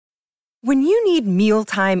When you need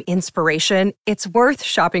mealtime inspiration, it's worth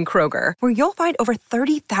shopping Kroger, where you'll find over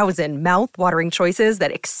 30,000 mouth-watering choices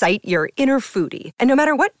that excite your inner foodie. And no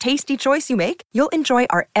matter what tasty choice you make, you'll enjoy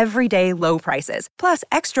our everyday low prices, plus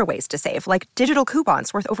extra ways to save, like digital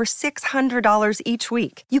coupons worth over $600 each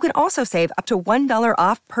week. You can also save up to $1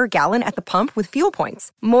 off per gallon at the pump with fuel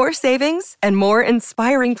points. More savings and more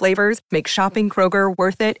inspiring flavors make shopping Kroger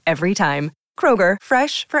worth it every time. Kroger,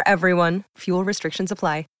 fresh for everyone. Fuel restrictions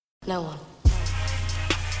apply. No one.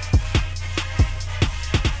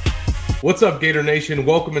 What's up, Gator Nation?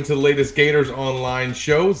 Welcome into the latest Gators Online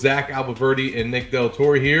show. Zach Albaverdi and Nick Del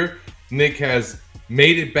Torre here. Nick has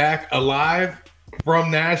made it back alive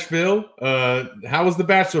from Nashville. How was the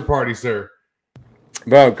bachelor party, sir?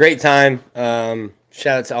 Bro, great time.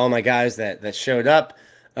 Shout out to all my guys that showed up.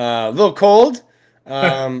 A little cold,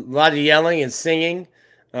 a lot of yelling and singing,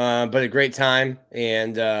 but a great time.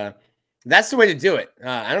 And that's the way to do it.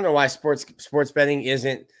 I don't know why sports betting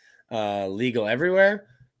isn't legal everywhere,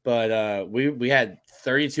 but we had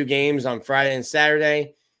 32 games on Friday and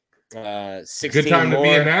Saturday. 16 Good time more. to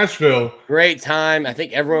be in Nashville. Great time. I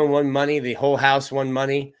think everyone won money. The whole house won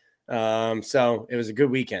money. So it was a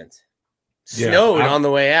good weekend. Snowed on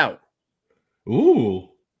the way out. Ooh,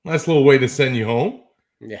 nice little way to send you home.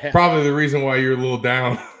 Yeah. Probably the reason why you're a little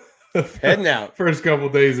down. Heading out. First couple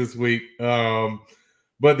of days this week.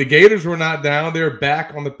 But the Gators were not down. They're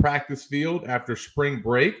back on the practice field after spring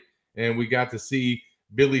break, and we got to see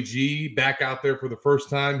Billy G back out there for the first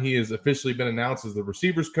time. He has officially been announced as the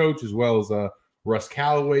receivers coach, as well as Russ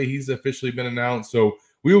Callaway. He's officially been announced. So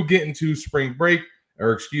we will get into spring practice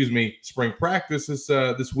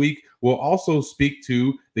this week. We'll also speak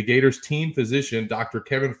to the Gators team physician, Dr.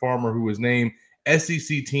 Kevin Farmer, who was named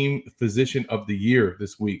SEC Team Physician of the Year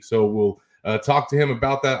this week. So we'll talk to him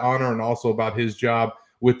about that honor and also about his job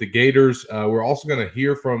with the Gators. We're also going to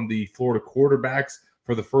hear from the Florida quarterbacks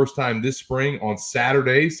for the first time this spring on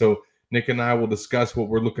Saturday. So Nick and I will discuss what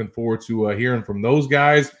we're looking forward to hearing from those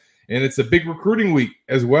guys. And it's a big recruiting week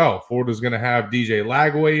as well. Florida's going to have DJ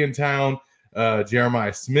Lagway in town,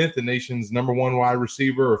 Jeremiah Smith, the nation's #1 wide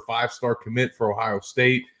receiver, a 5-star commit for Ohio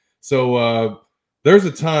State. So there's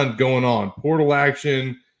a ton going on. Portal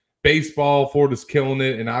action, baseball, Florida's killing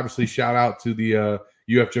it. And obviously shout out to the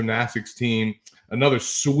UF gymnastics team. Another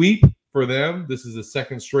sweep for them. This is the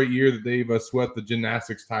second straight year that they've swept the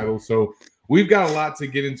gymnastics title. So we've got a lot to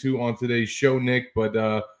get into on today's show, Nick.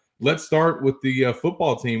 But let's start with the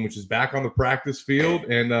football team, which is back on the practice field.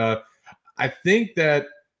 And I think that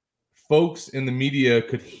folks in the media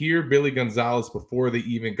could hear Billy Gonzalez before they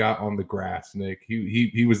even got on the grass, Nick.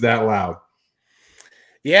 He was that loud.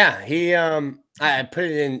 Yeah, I put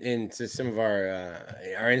it into some of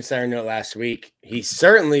our insider note last week. He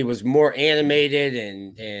certainly was more animated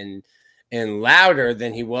and louder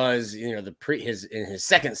than he was, in his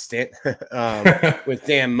second stint with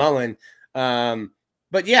Dan Mullen.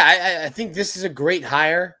 But yeah, I think this is a great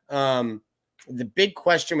hire. The big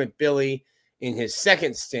question with Billy in his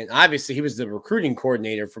second stint, obviously he was the recruiting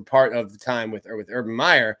coordinator for part of the time with Urban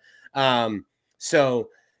Meyer. So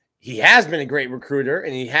he has been a great recruiter,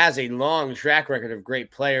 and he has a long track record of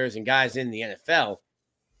great players and guys in the NFL.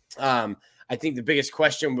 I think the biggest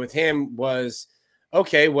question with him was,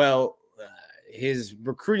 okay, well, his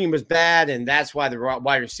recruiting was bad, and that's why the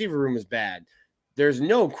wide receiver room was bad. There's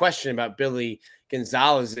no question about Billy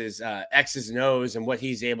Gonzalez's X's and O's and what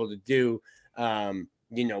he's able to do,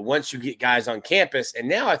 once you get guys on campus. And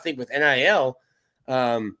now I think with NIL,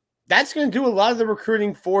 that's going to do a lot of the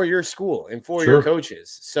recruiting for your school and for your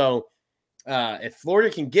coaches. So if Florida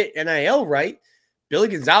can get NIL right, Billy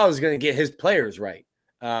Gonzalez is going to get his players right.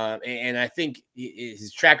 And I think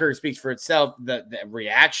his track record speaks for itself. The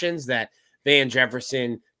reactions that Van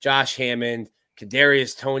Jefferson, Josh Hammond,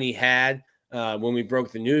 Kadarius Toney had when we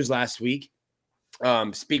broke the news last week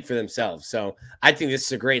speak for themselves. So I think this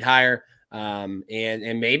is a great hire. And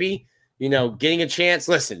maybe, getting a chance.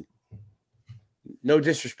 Listen, no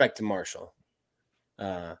disrespect to Marshall.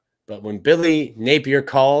 But when Billy Napier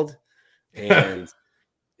called and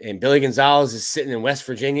Billy Gonzalez is sitting in West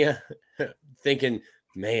Virginia thinking,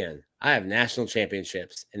 man, I have national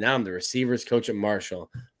championships, and now I'm the receivers coach at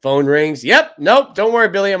Marshall. Phone rings. Yep. Nope. Don't worry,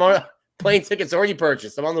 Billy. I'm on plane tickets already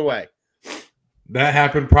purchased. I'm on the way. That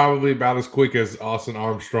happened probably about as quick as Austin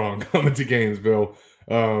Armstrong coming to Gainesville.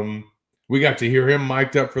 We got to hear him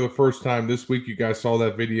mic'd up for the first time this week. You guys saw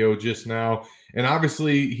that video just now. And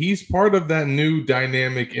obviously, he's part of that new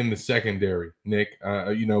dynamic in the secondary, Nick.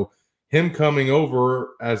 Him coming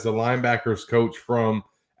over as the linebackers coach from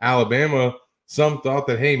Alabama, some thought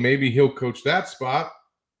that, hey, maybe he'll coach that spot.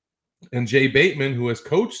 And Jay Bateman, who has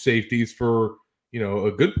coached safeties for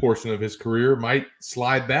a good portion of his career might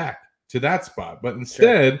slide back to that spot. But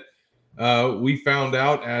instead, we found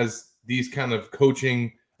out as these kind of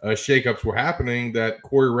coaching shakeups were happening that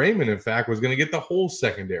Corey Raymond, in fact, was going to get the whole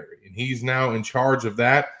secondary. And he's now in charge of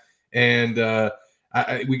that. And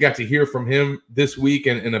we got to hear from him this week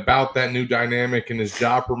and about that new dynamic and his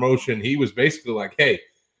job promotion. He was basically like, hey,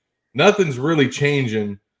 nothing's really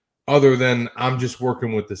changing other than I'm just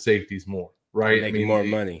working with the safeties more, right? Making more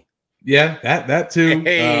money. Yeah, that too.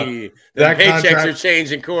 Hey, that paychecks are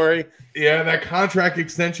changing, Corey. Yeah, that contract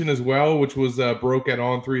extension as well, which was broke at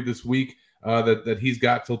On3 this week, that he's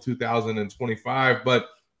got till 2025. But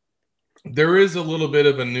there is a little bit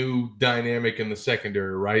of a new dynamic in the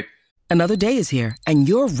secondary, right? Another day is here, and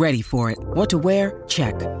you're ready for it. What to wear?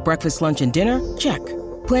 Check. Breakfast, lunch, and dinner? Check.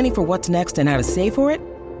 Planning for what's next and how to save for it?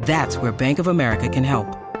 That's where Bank of America can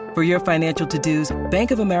help. For your financial to-dos,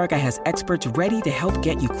 Bank of America has experts ready to help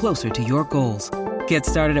get you closer to your goals. Get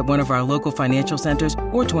started at one of our local financial centers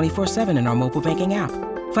or 24/7 in our mobile banking app.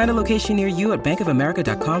 Find a location near you at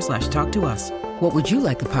bankofamerica.com/talktous. What would you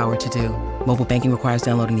like the power to do? Mobile banking requires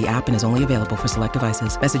downloading the app and is only available for select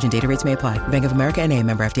devices. Message and data rates may apply. Bank of America N.A.,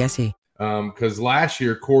 member FDIC. Because last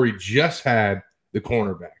year, Corey just had the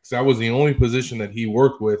cornerbacks. That was the only position that he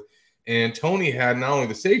worked with. And Tony had not only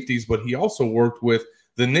the safeties, but he also worked with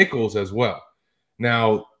the nickels as well.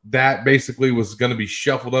 Now, that basically was going to be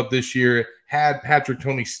shuffled up this year had Patrick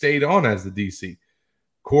Toney stayed on as the DC.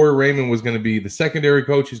 Corey Raymond was going to be the secondary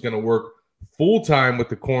coach. He's going to work full-time with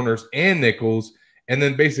the corners and nickels, and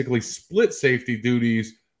then basically split safety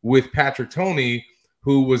duties with Patrick Toney,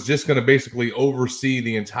 who was just going to basically oversee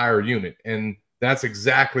the entire unit. And that's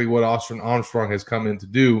exactly what Austin Armstrong has come in to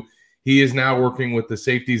do. He is now working with the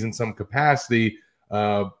safeties in some capacity,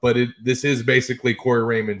 but this is basically Corey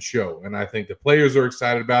Raymond's show. And I think the players are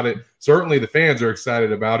excited about it. Certainly the fans are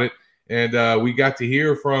excited about it. And we got to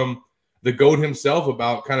hear from the GOAT himself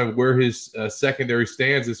about kind of where his secondary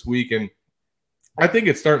stands this week. And I think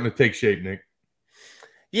it's starting to take shape, Nick.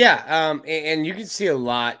 Yeah, and you can see a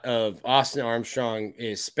lot of Austin Armstrong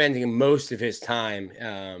is spending most of his time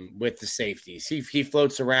with the safeties. He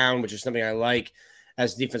floats around, which is something I like.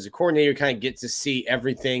 As a defensive coordinator, kind of get to see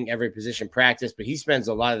everything, every position practice, but he spends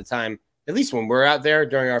a lot of the time, at least when we're out there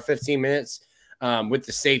during our 15 minutes, with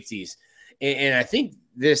the safeties. And I think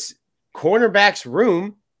this cornerbacks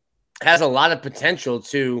room has a lot of potential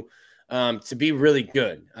to be really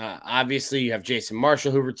good. Obviously, you have Jason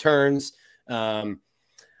Marshall who returns. I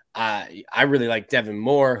really like Devin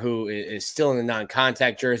Moore, who is still in the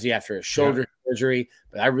non-contact jersey after a shoulder surgery,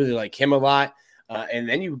 but I really like him a lot. And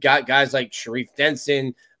then you've got guys like Sharif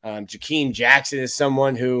Denson. Jakeem Jackson is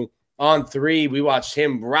someone who on 3, we watched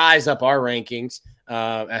him rise up our rankings.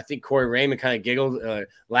 I think Corey Raymond kind of giggled,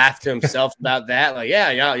 laughed to himself about that. Like,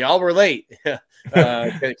 yeah, y'all were late.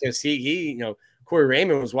 Because he, Corey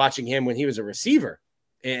Raymond was watching him when he was a receiver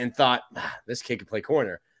and thought, this kid could play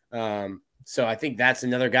corner. So I think that's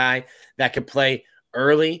another guy that could play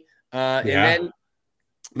early. And then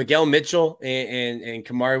Miguel Mitchell and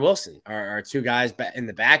Kamari Wilson are 2 guys in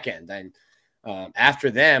the back end. And after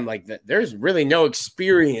them, there's really no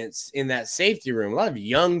experience in that safety room. A lot of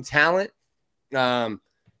young talent,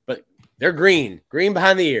 but they're green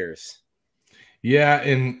behind the ears. Yeah,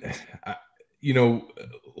 and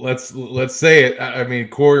let's say it. I mean,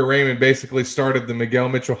 Corey Raymond basically started the Miguel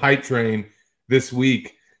Mitchell hype train this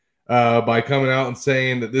week by coming out and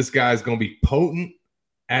saying that this guy is going to be potent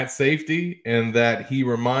at safety and that he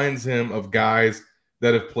reminds him of guys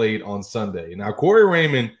that have played on Sunday. Now, Corey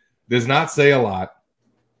Raymond does not say a lot.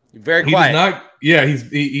 Very quiet.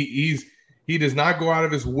 He does not go out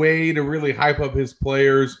of his way to really hype up his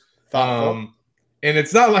players. And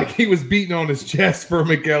it's not like he was beating on his chest for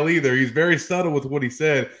Miguel either. He's very subtle with what he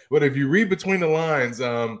said. But if you read between the lines,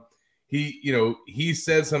 he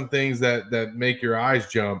said some things that make your eyes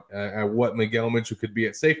jump at what Miguel Mitchell could be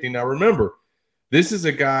at safety. Now, remember, this is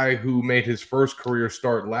a guy who made his first career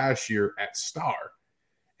start last year at Star.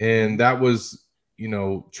 And that was,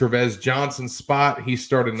 Trevez Johnson's spot. He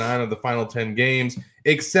started 9 of the final 10 games,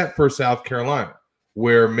 except for South Carolina,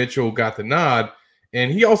 where Mitchell got the nod.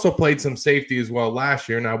 And he also played some safety as well last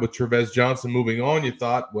year. Now, with Trevez Johnson moving on, you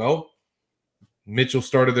thought, well, Mitchell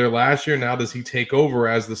started there last year. Now does he take over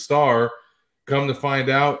as the star? Come to find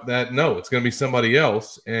out that, no, it's going to be somebody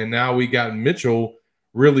else. And now we got Mitchell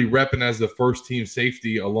really repping as the first team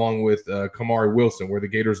safety along with Kamari Wilson, where the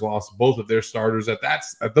Gators lost both of their starters at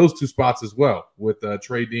those 2 spots as well with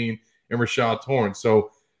Trey Dean and Rashad Torrance.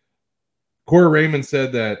 So Corey Raymond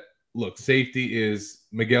said that, look, safety is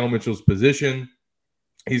Miguel Mitchell's position.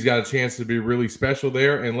 He's got a chance to be really special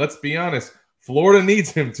there. And let's be honest, Florida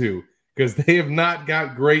needs him to. because they have not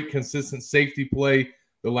got great consistent safety play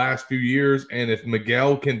the last few years. And if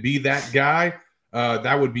Miguel can be that guy,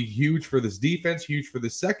 that would be huge for this defense, huge for the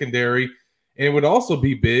secondary. And it would also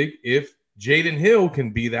be big if Jaden Hill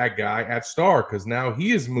can be that guy at star, because now he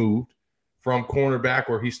has moved from cornerback,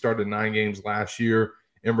 where he started 9 games last year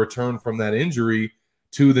and returned from that injury,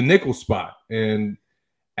 to the nickel spot. And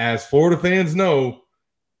as Florida fans know,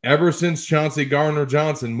 ever since Chauncey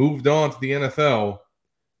Gardner-Johnson moved on to the NFL,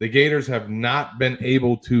 the Gators have not been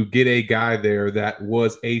able to get a guy there that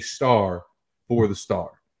was a star for the star.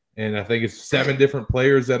 And I think it's 7 different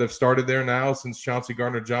players that have started there now since Chauncey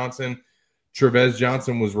Gardner-Johnson. Trevez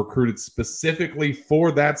Johnson was recruited specifically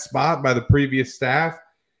for that spot by the previous staff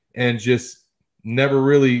and just never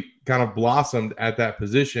really kind of blossomed at that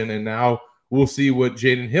position. And now we'll see what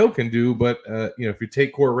Jaden Hill can do. But, if you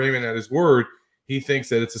take Corey Raymond at his word, he thinks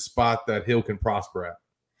that it's a spot that Hill can prosper at.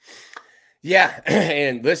 Yeah,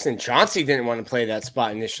 and listen, Chauncey didn't want to play that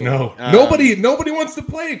spot initially. No, nobody wants to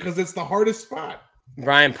play it because it's the hardest spot.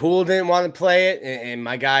 Brian Poole didn't want to play it, and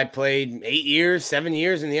my guy played 7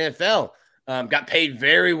 years in the NFL. Got paid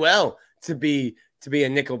very well to be a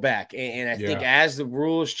nickelback. And I think as the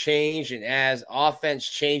rules change and as offense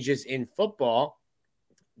changes in football,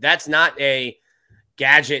 that's not a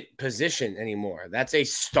gadget position anymore. That's a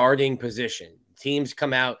starting position. Teams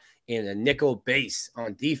come out in a nickel base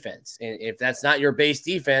on defense. And if that's not your base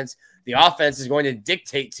defense, the offense is going to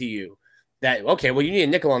dictate to you that, okay, well, you need a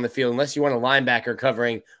nickel on the field unless you want a linebacker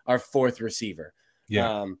covering our 4th receiver.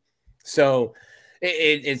 Yeah. So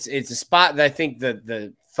it's a spot that I think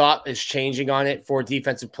the thought is changing on it for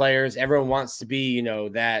defensive players. Everyone wants to be,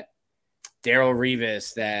 that Darrelle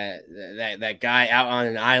Revis, that guy out on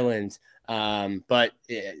an island. But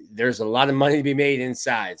there's a lot of money to be made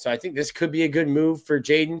inside. So I think this could be a good move for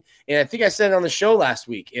Jaden. And I think I said it on the show last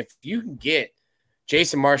week, if you can get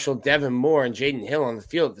Jason Marshall, Devin Moore, and Jaden Hill on the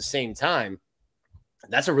field at the same time,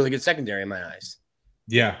 that's a really good secondary in my eyes.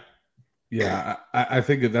 Yeah. Yeah, I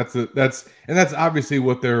think that's obviously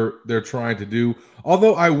what they're trying to do.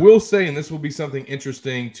 Although I will say, and this will be something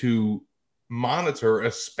interesting to monitor,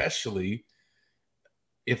 especially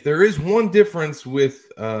if there is one difference with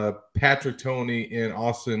Patrick Toney and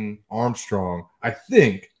Austin Armstrong, I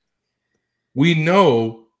think we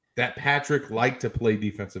know that Patrick liked to play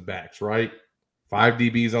defensive backs, right? 5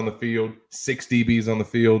 DBs on the field, 6 DBs on the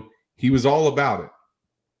field. He was all about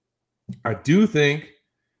it. I do think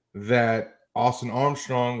that Austin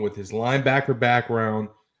Armstrong, with his linebacker background,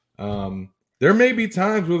 there may be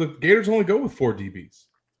times where the Gators only go with 4 DBs.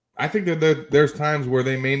 I think that there's times where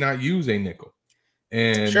they may not use a nickel.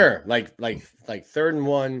 And sure, like 3rd and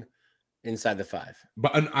 1 inside the 5.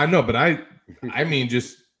 But I know, but I mean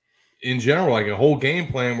just in general, like a whole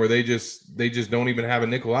game plan where they just don't even have a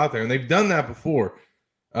nickel out there, and they've done that before.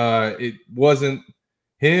 It wasn't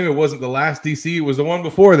him. It wasn't the last DC. It was the one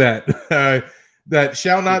before that. That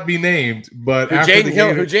shall not be named, but who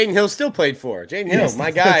Jaden Hill still played for. Jaden Hill, yes, my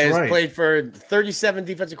guy, has right. played for 37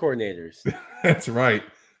 defensive coordinators. That's right.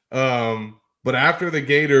 But after the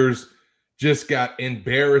Gators just got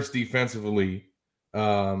embarrassed defensively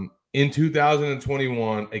in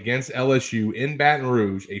 2021 against LSU in Baton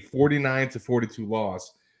Rouge, a 49-42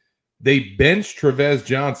 loss, they benched Trevez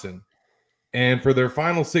Johnson, and for their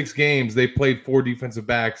final 6 games, they played 4 defensive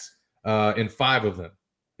backs in 5 of them.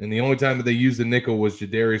 And the only time that they used the nickel was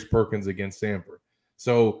Jadarius Perkins against Samford.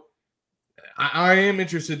 So I am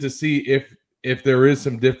interested to see if there is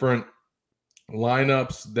some different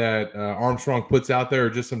lineups that Armstrong puts out there, or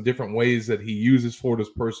just some different ways that he uses Florida's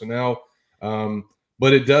personnel.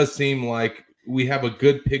 But it does seem like we have a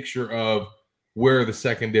good picture of where the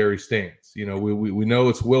secondary stands. We know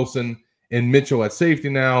it's Wilson and Mitchell at safety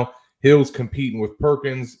now. Hill's competing with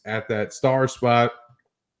Perkins at that star spot.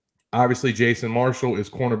 Obviously, Jason Marshall is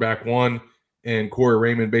cornerback 1, and Corey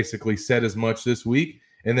Raymond basically said as much this week.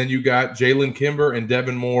 And then you got Jalen Kimber and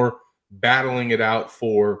Devin Moore battling it out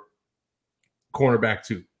for cornerback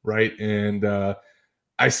 2, right? And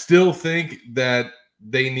I still think that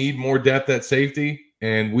they need more depth at safety,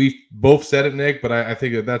 and we both said it, Nick, but I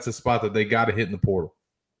think that's a spot that they got to hit in the portal.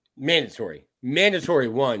 Mandatory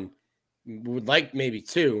 1. Would like maybe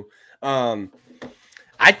 2. I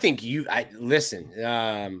think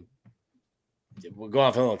listen. We'll go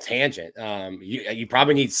off on a little tangent. You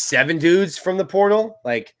probably need 7 dudes from the portal.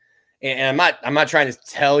 And I'm not trying to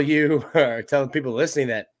tell you or tell people listening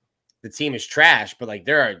that the team is trash, but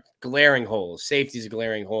there are glaring holes. Safety is a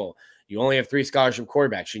glaring hole. You only have 3 scholarship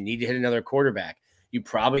quarterbacks. You need to hit another quarterback. You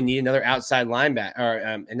probably need another outside linebacker,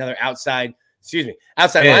 or outside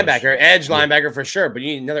linebacker, edge linebacker for sure. But you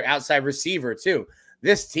need another outside receiver too.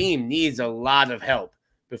 This team needs a lot of help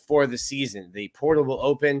before the season. The portal will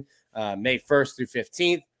open May 1st through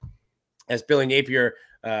 15th. As Billy Napier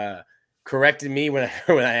corrected me when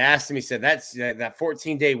I asked him, he said that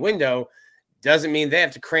 14-day window doesn't mean they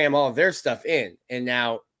have to cram all of their stuff in. And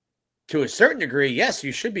now, to a certain degree, yes,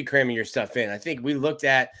 you should be cramming your stuff in. I think we looked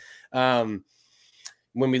at when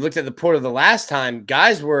we looked at the portal the last time,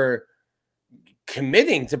 guys were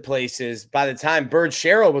committing to places by the time Bird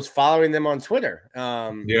Sherrill was following them on Twitter.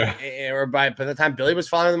 Or by the time Billy was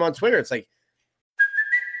following them on Twitter, it's like,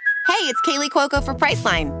 Hey, it's Kaylee Cuoco for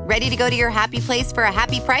Priceline. Ready to go to your happy place for a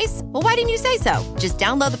happy price? Well, why didn't you say so? Just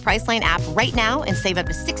download the Priceline app right now and save up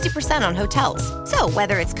to 60% on hotels. So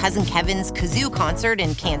whether it's Cousin Kevin's Kazoo Concert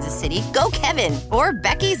in Kansas City, go Kevin, or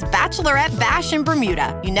Becky's Bachelorette Bash in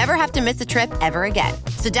Bermuda, you never have to miss a trip ever again.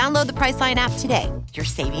 So download the Priceline app today. Your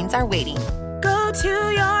savings are waiting. Go to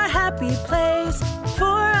your happy place for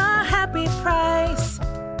a happy price.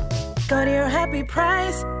 Go to your happy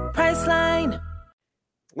price, Priceline.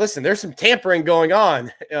 Listen, there's some tampering going on,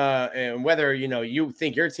 and whether you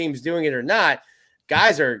think your team's doing it or not,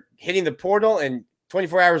 guys are hitting the portal and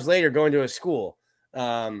 24 hours later going to a school.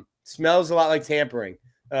 Smells a lot like tampering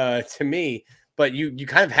to me, but you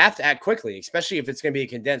kind of have to act quickly, especially if it's going to be a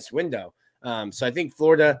condensed window. So I think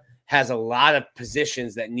Florida has a lot of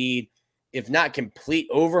positions that need, if not complete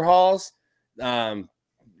overhauls,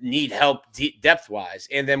 need help depth-wise.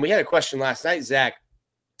 And then we had a question last night, Zach,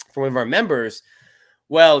 from one of our members.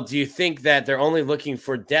 Well, do you think that they're only looking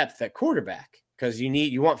for depth at quarterback? Because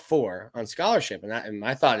you want 4 on scholarship. And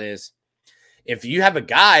my thought is, if you have a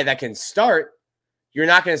guy that can start, you're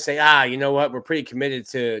not going to say, you know what, we're pretty committed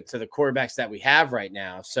to the quarterbacks that we have right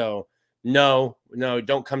now. So no,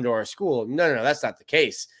 don't come to our school. No, that's not the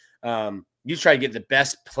case. You try to get the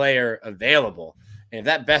best player available. And if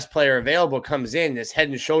that best player available comes in that's head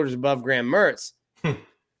and shoulders above Graham Mertz,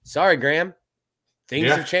 sorry, Graham, things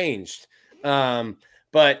have changed.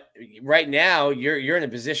 But right now, you're in a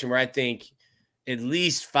position where I think at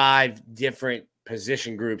least 5 different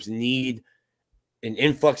position groups need an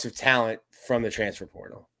influx of talent from the transfer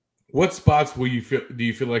portal. What spots do you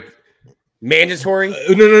feel like mandatory?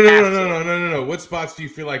 No. What spots do you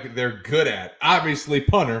feel like they're good at? Obviously,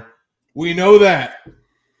 punter. We know that.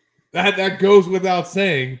 That goes without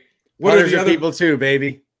saying. What are the other people too,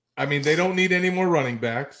 baby? I mean, they don't need any more running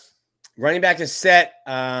backs. Running back is set.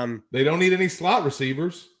 They don't need any slot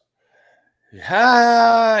receivers.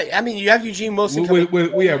 I mean, you have Eugene Wilson with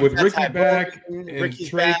Ricky back and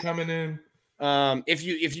Trey coming in. If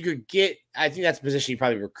you could get, I think that's a position you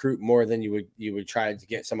probably recruit more than you would try to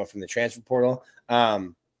get someone from the transfer portal.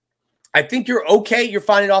 I think you're okay. You're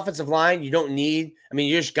fine at offensive line. You don't need. I mean,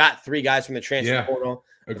 you just got 3 guys from the transfer portal.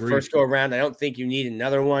 The first go around. I don't think you need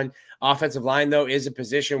another one. Offensive line though is a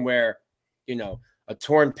position where a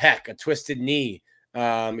torn pec, a twisted knee,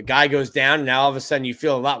 a guy goes down, and now all of a sudden you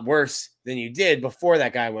feel a lot worse than you did before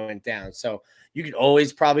that guy went down. So you could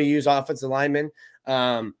always probably use offensive linemen.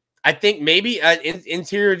 I think maybe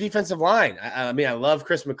interior defensive line. I mean, I love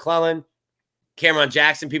Chris McClellan, Cameron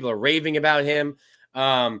Jackson. People are raving about him.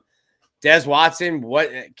 Des Watson,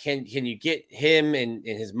 what can you get him and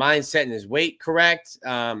his mindset and his weight correct?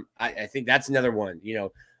 I think that's another one.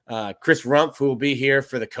 Chris Rumpf, who will be here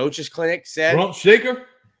for the coaches clinic, said Rump Shaker.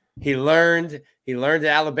 He learned at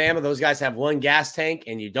Alabama, those guys have 1 gas tank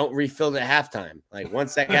and you don't refill it at halftime. Like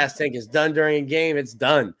once that gas tank is done during a game, it's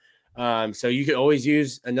done. So you could always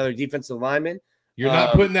use another defensive lineman. You're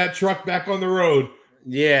not putting that truck back on the road.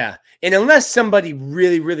 Yeah. And unless somebody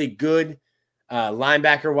really, really good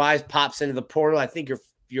linebacker wise pops into the portal, I think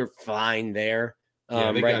you're fine there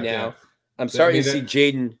right now. I'm starting to see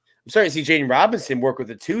Jaden Robinson work with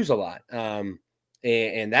the 2s a lot.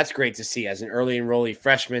 And that's great to see as an early enrollee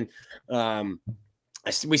freshman.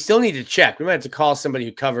 We still need to check. We might have to call somebody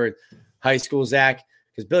who covered high school, Zach,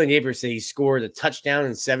 because Billy Napier said he scored a touchdown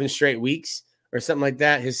in 7 straight weeks or something like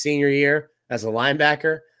that his senior year as a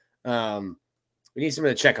linebacker. We need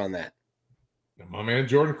someone to check on that. My man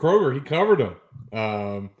Jordan Kroger, he covered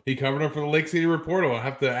him. He covered him for the Lake City Report. I'll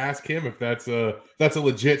have to ask him if that's a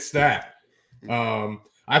legit stat.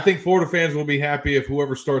 I think Florida fans will be happy if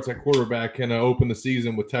whoever starts at quarterback can open the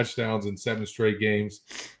season with touchdowns in 7 straight games.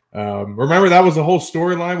 Remember that was the whole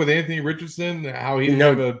storyline with Anthony Richardson, how he didn't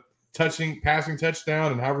have a passing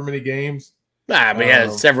touchdown in however many games. But he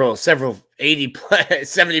had several 70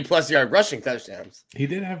 plus yard rushing touchdowns. He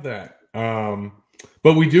did have that.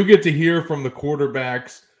 But we do get to hear from the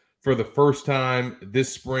quarterbacks for the first time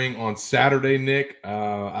this spring on Saturday, Nick.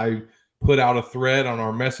 I put out a thread on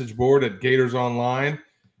our message board at Gators Online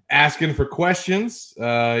asking for questions.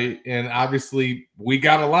 And obviously we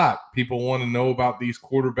got a lot. People want to know about these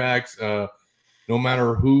quarterbacks. no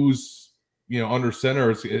matter who's, under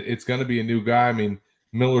center, it's going to be a new guy. I mean,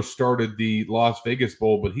 Miller started the Las Vegas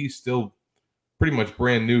Bowl, but he's still pretty much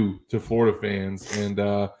brand new to Florida fans. And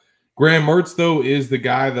Graham Mertz, though, is the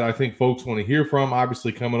guy that I think folks want to hear from.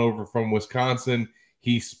 Obviously, coming over from Wisconsin,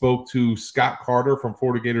 he spoke to Scott Carter from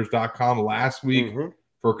FloridaGators.com last week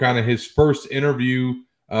for kind of his first interview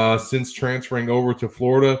since transferring over to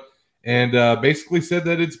Florida, and basically said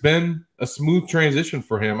that it's been a smooth transition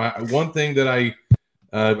for him. One thing that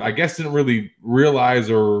I guess didn't really realize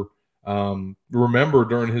or remember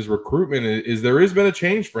during his recruitment is there has been a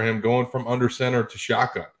change for him going from under center to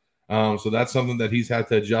shotgun. So that's something that he's had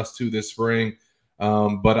to adjust to this spring.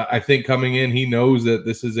 But I think coming in, he knows that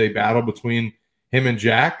this is a battle between him and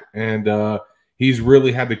Jack, and he's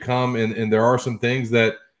really had to come and there are some things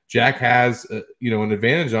that Jack has, an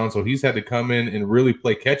advantage on. So he's had to come in and really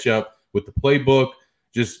play catch up with the playbook.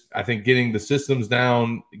 Just, I think, getting the systems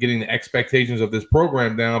down, getting the expectations of this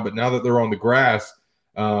program down. But now that they're on the grass,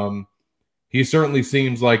 he certainly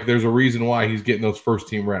seems like there's a reason why he's getting those first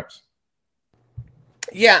team reps.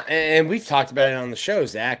 Yeah, and we've talked about it on the show,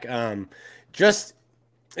 Zach.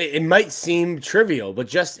 It might seem trivial, but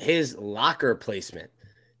just his locker placement,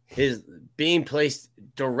 his being placed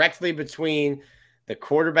directly between the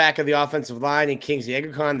quarterback of the offensive line and Kingsley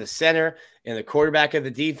Eggercon, the center, and the quarterback of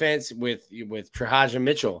the defense with Trahaja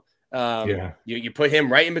Mitchell. You put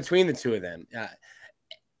him right in between the two of them.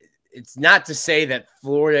 It's not to say that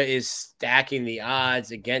Florida is stacking the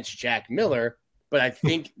odds against Jack Miller, but I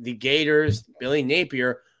think the Gators, Billy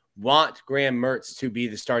Napier, want Graham Mertz to be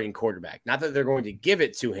the starting quarterback. Not that they're going to give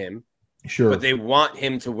it to him, but they want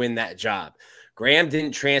him to win that job. Graham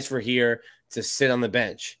didn't transfer here to sit on the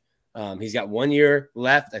bench. He's got 1 year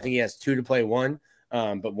left. I think he has 2 to play 1,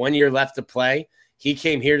 but 1 year left to play. He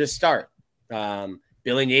came here to start.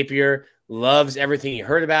 Billy Napier loves everything he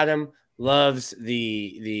heard about him, loves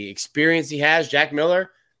the experience he has. Jack Miller,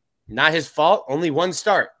 not his fault. Only 1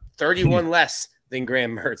 start, 31 less than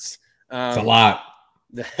Graham Mertz. It's a lot.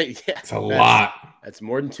 It's a lot. That's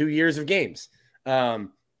more than 2 years of games. So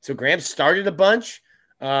Graham started a bunch,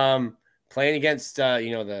 playing against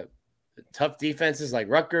the tough defenses like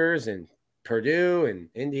Rutgers and Purdue and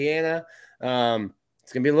Indiana.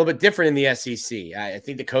 It's going to be a little bit different in the SEC. I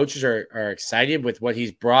think the coaches are excited with what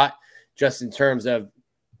he's brought just in terms of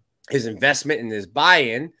his investment and his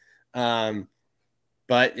buy-in.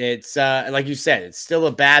 But it's like you said, it's still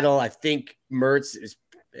a battle. I think Mertz is,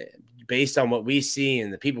 based on what we see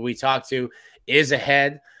and the people we talk to, is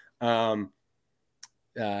ahead.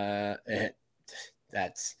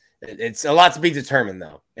 It's a lot to be determined,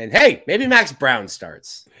 though. And hey, maybe Max Brown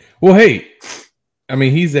starts. Well, hey, I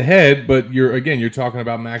mean, he's ahead, but you're talking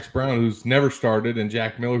about Max Brown, who's never started, and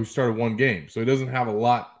Jack Miller, who started 1 game. So he doesn't have a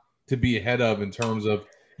lot to be ahead of in terms of. It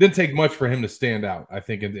didn't take much for him to stand out, I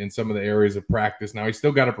think, in some of the areas of practice. Now he's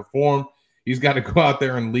still got to perform. He's got to go out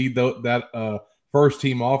there and lead that first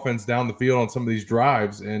team offense down the field on some of these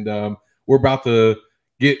drives. And we're about to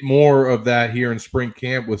get more of that here in spring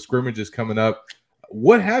camp with scrimmages coming up.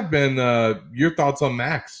 What have been your thoughts on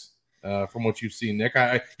Max from what you've seen, Nick?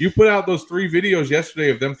 You put out those 3 videos yesterday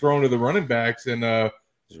of them throwing to the running backs, and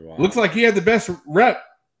looks like he had the best rep.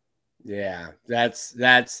 Yeah, it's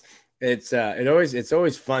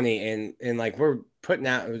always funny, and like we're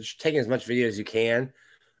taking as much video as you can.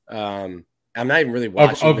 I'm not even really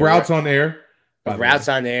watching of routes on air. Routes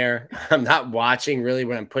on air. I'm not watching really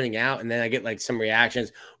what I'm putting out, and then I get like some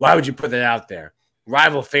reactions. Why would you put that out there?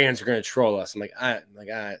 Rival fans are going to troll us. I'm like,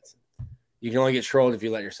 you can only get trolled if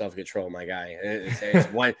you let yourself get trolled, my guy.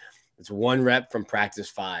 It's one rep from practice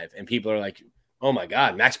 5, and people are like, oh my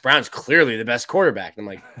God, Max Brown's clearly the best quarterback. And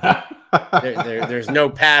I'm like, there's no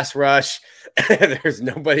pass rush. there's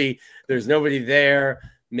nobody there.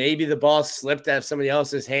 Maybe the ball slipped out of somebody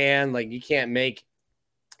else's hand. Like, you can't make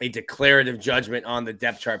a declarative judgment on the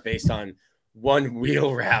depth chart based on 1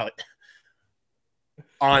 wheel route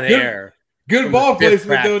on air. Good ball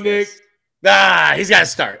placement, though, Nick. He's got to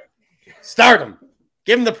start. Start him.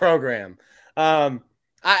 Give him the program. I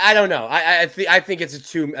don't know. I think it's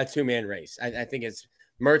a two-man race. I think it's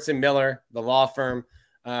Mertz and Miller, the law firm,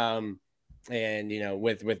 and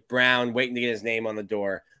with Brown waiting to get his name on the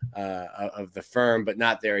door of the firm, but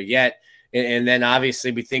not there yet. And then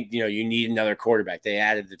obviously we think you need another quarterback. They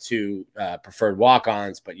added the 2 preferred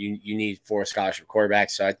walk-ons, but you need 4 scholarship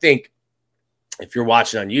quarterbacks. So I think if you're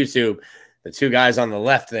watching on YouTube, the 2 guys on the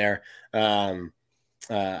left there are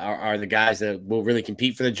the guys that will really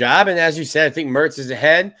compete for the job. And as you said, I think Mertz is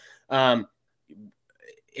ahead.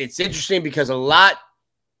 It's interesting because a lot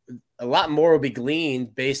a lot more will be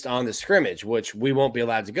gleaned based on the scrimmage, which we won't be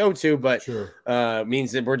allowed to go to, but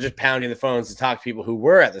means that we're just pounding the phones to talk to people who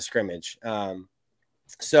were at the scrimmage.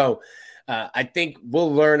 So I think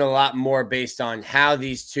we'll learn a lot more based on how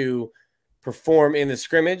these two perform in the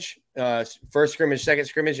scrimmage, first scrimmage, second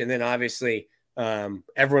scrimmage, and then obviously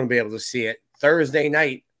everyone will be able to see it Thursday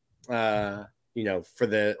night, for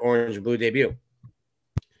the orange and blue debut.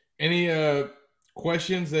 Any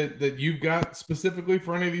questions that you've got specifically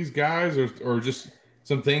for any of these guys, or just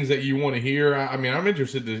some things that you want to hear? I mean, I'm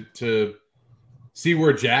interested to see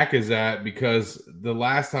where Jack is at, because the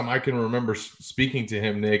last time I can remember speaking to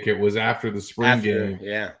him, Nick, it was after the spring game.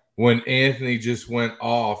 Yeah. When Anthony just went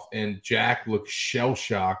off and Jack looked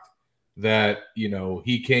shell-shocked that,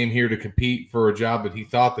 he came here to compete for a job that he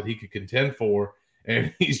thought that he could contend for,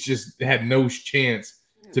 and he's just had no chance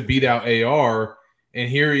to beat out AR. And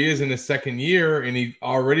here he is in his second year, and he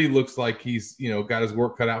already looks like he's, got his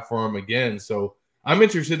work cut out for him again. So I'm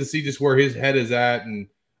interested to see just where his head is at and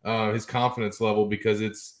his confidence level, because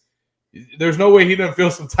there's no way he doesn't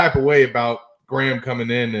feel some type of way about Graham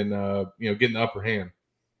coming in and, getting the upper hand.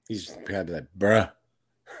 He's got to be like, bruh.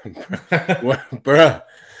 Bruh.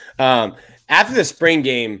 After the spring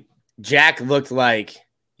game, Jack looked like,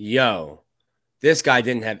 this guy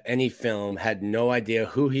didn't have any film, had no idea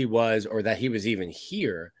who he was or that he was even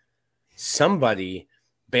here. Somebody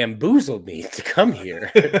bamboozled me to come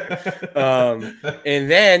here. And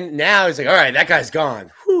then now it's like, all right, that guy's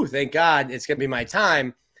gone. Whew, thank God, it's going to be my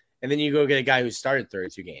time. And then you go get a guy who started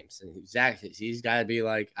 32 games. And he's got to be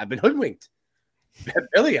like, I've been hoodwinked.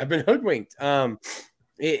 Billy, I've been hoodwinked.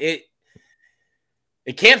 It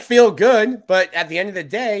can't feel good, but at the end of the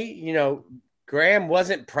day, Graham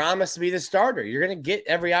wasn't promised to be the starter. You're going to get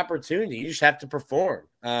every opportunity. You just have to perform.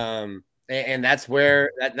 And that's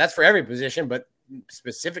where that's for every position, but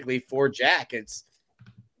specifically for Jack, it's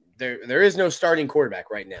there is no starting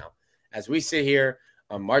quarterback right now. As we sit here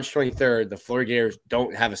on March 23rd, the Florida Gators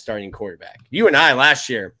don't have a starting quarterback. You and I last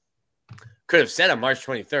year could have said on March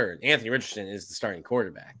 23rd, Anthony Richardson is the starting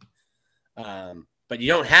quarterback. But you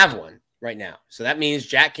don't have one right now. So that means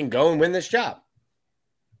Jack can go and win this job.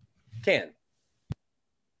 Can.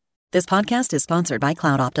 This podcast is sponsored by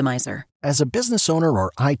Cloud Optimizer. As a business owner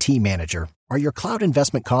or IT manager, are your cloud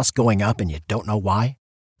investment costs going up and you don't know why?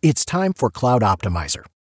 It's time for Cloud Optimizer.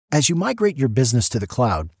 As you migrate your business to the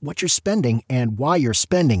cloud, what you're spending and why you're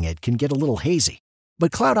spending it can get a little hazy.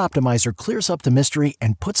 But Cloud Optimizer clears up the mystery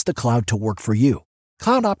and puts the cloud to work for you.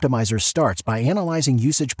 Cloud Optimizer starts by analyzing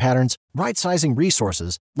usage patterns, right-sizing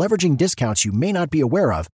resources, leveraging discounts you may not be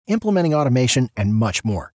aware of, implementing automation, and much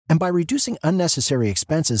more. And by reducing unnecessary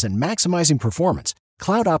expenses and maximizing performance,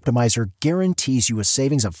 Cloud Optimizer guarantees you a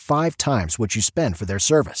savings of 5 times what you spend for their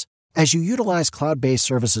service. As you utilize cloud-based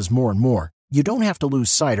services more and more, you don't have to lose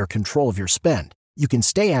sight or control of your spend. You can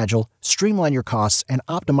stay agile, streamline your costs, and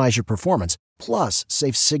optimize your performance, plus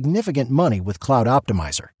save significant money with Cloud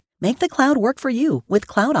Optimizer. Make the cloud work for you with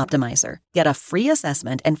Cloud Optimizer. Get a free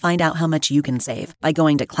assessment and find out how much you can save by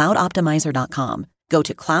going to cloudoptimizer.com. Go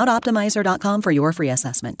to cloudoptimizer.com for your free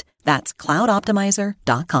assessment. That's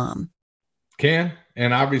cloudoptimizer.com.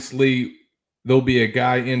 And obviously there'll be a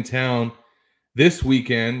guy in town this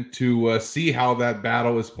weekend to see how that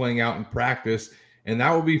battle is playing out in practice, and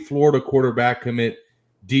that will be Florida quarterback commit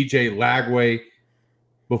DJ Lagway.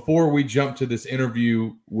 Before we jump to this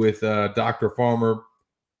interview with Dr. Farmer,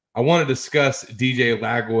 I want to discuss DJ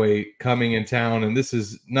Lagway coming in town, and this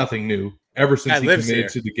is nothing new. Ever since he committed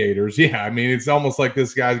to the Gators. Yeah, I mean, it's almost like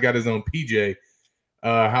this guy's got his own PJ.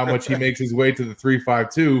 How much he makes his way to the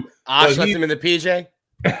 352. Osh lets him in the PJ?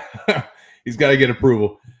 He's got to get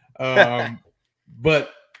approval.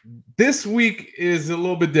 But this week is a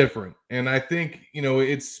little bit different. And I think,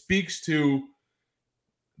 it speaks to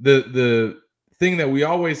the thing that we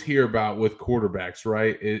always hear about with quarterbacks,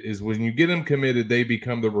 right? Is when you get them committed, they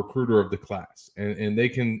become the recruiter of the class, and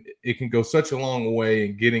it can go such a long way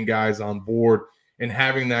in getting guys on board and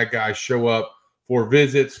having that guy show up for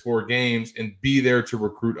visits, for games, and be there to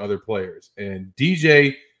recruit other players. And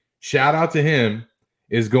DJ, shout out to him,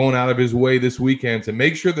 is going out of his way this weekend to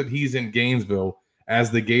make sure that he's in Gainesville as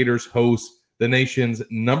the Gators host the nation's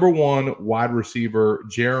 #1 wide receiver,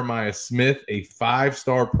 Jeremiah Smith, a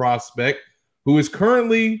 5-star prospect who is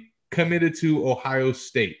currently committed to Ohio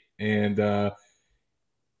State. And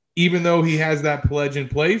even though he has that pledge in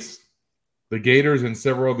place, the Gators and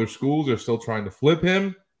several other schools are still trying to flip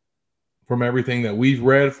him. From everything that we've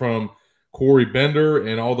read from Corey Bender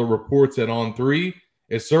and all the reports at On3,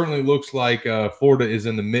 it certainly looks like Florida is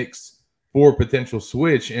in the mix for a potential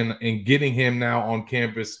switch, and getting him now on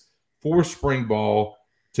campus for spring ball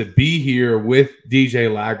to be here with DJ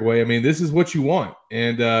Lagway. I mean, this is what you want.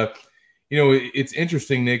 And, it's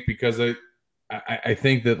interesting, Nick, because I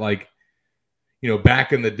think that, like,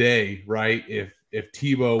 back in the day, right, if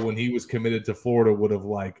Tebow, when he was committed to Florida, would have,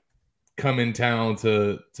 like, come in town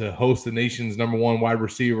to host the nation's number one wide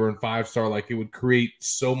receiver and 5-star, like, it would create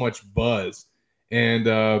so much buzz. And,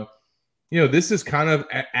 this is kind of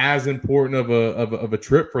as important of a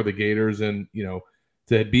trip for the Gators. And,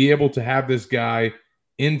 to be able to have this guy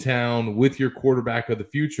in town with your quarterback of the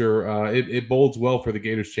future, it bodes well for the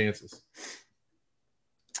Gators' chances.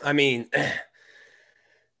 I mean,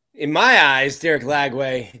 in my eyes, DJ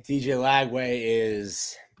Lagway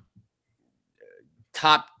is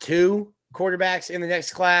top 2 quarterbacks in the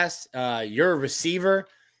next class. You're a receiver.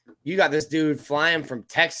 You got this dude flying from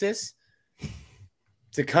Texas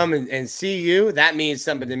to come and see you. That means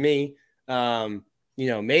something to me.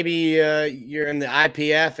 Maybe you're in the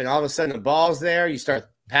IPF and all of a sudden the ball's there. You start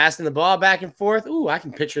passing the ball back and forth. Ooh, I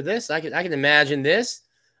can picture this. I can imagine this.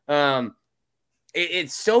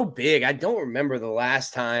 It's so big. I don't remember the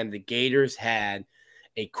last time the Gators had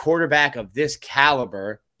a quarterback of this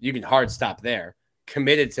caliber. You can hard stop there.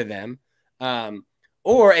 Committed to them.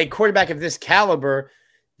 Or a quarterback of this caliber,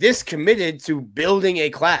 this committed to building a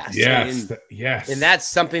class. Yes. And that's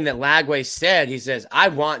something that Lagway said. He says, I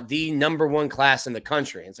want the number 1 class in the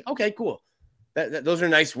country. And it's like, okay, cool. Those are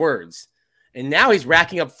nice words. And now he's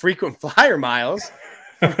racking up frequent flyer miles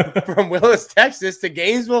from Willis, Texas to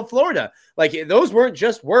Gainesville, Florida. Like, those weren't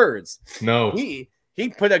just words. No. He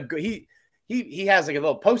put he has like a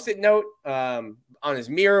little Post-it note on his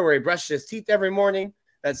mirror where he brushes his teeth every morning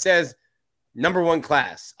that says number 1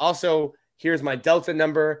 class. Also, here's my Delta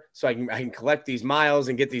number so I can collect these miles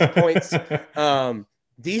and get these points.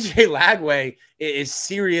 DJ Lagway is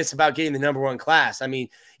serious about getting the number 1 class. I mean,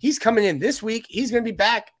 he's coming in this week. He's going to be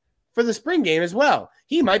back for the spring game as well.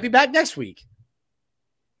 He might be back next week.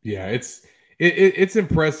 Yeah, it's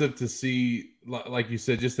impressive to see, like you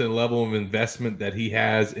said, just the level of investment that he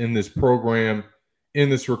has in this program, in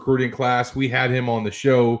this recruiting class. We had him on the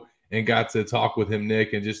show and got to talk with him,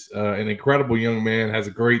 Nick, and just an incredible young man, has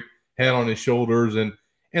a great head on his shoulders. And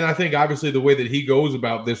I think obviously the way that he goes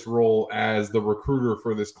about this role as the recruiter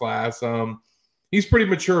for this class, he's pretty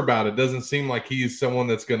mature about it. Doesn't seem like he's someone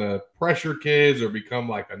that's going to pressure kids or become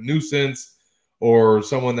like a nuisance or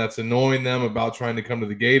someone that's annoying them about trying to come to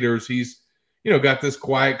the Gators. He's, got this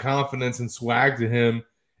quiet confidence and swag to him.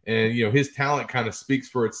 And, his talent kind of speaks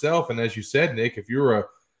for itself. And as you said, Nick, if you're a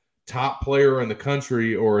top player in the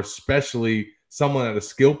country, or especially someone at a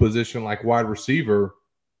skill position like wide receiver,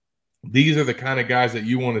 these are the kind of guys that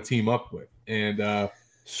you want to team up with. And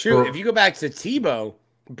if you go back to Tebow,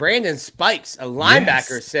 Brandon Spikes, a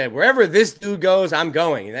linebacker, said, wherever this dude goes, I'm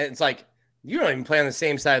going. And it's like, you don't even play on the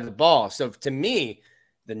same side of the ball. So to me,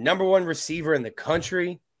 the number 1 receiver in the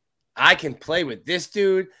country, I can play with this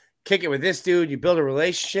dude, kick it with this dude. You build a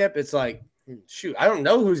relationship. It's like, shoot, I don't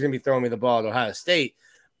know who's going to be throwing me the ball at Ohio State,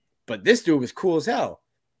 but this dude was cool as hell.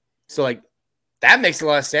 So, like, that makes a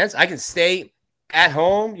lot of sense. I can stay at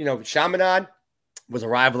home. Chaminade was a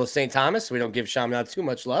rival of St. Thomas, so we don't give Chaminade too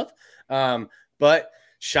much love. But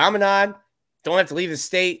Chaminade, don't have to leave the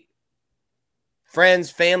state.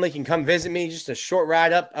 Friends, family can come visit me. Just a short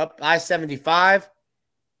ride up I-75.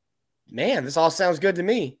 Man, this all sounds good to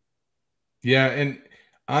me. Yeah, and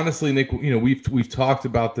honestly, Nick, we've talked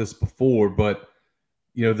about this before, but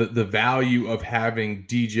the value of having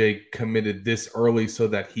DJ committed this early so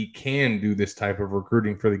that he can do this type of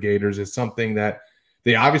recruiting for the Gators is something that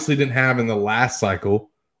they obviously didn't have in the last cycle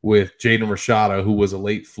with Jaden Rashada, who was a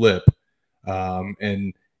late flip.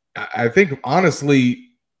 And I think, honestly,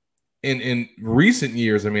 in recent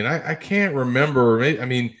years, I can't remember.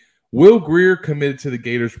 Will Greer committed to the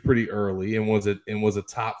Gators pretty early and was a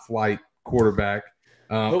top flight quarterback.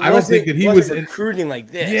 I don't think that he was recruiting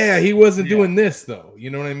like this. Yeah, he wasn't doing this though.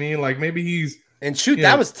 You know what I mean? Like, maybe he's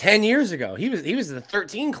that was 10 years ago. He was in the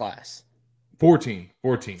 13 class. 14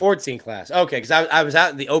 class. Okay, because I was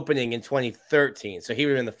out in the opening in 2013, so he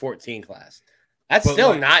was in the 14 class. That's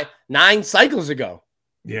still nine cycles ago.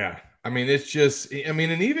 Yeah, it's just, and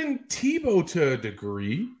even Tebow, to a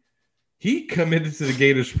degree, he committed to the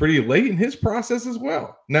Gators pretty late in his process as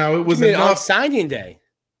well. Now, it was enough on signing day.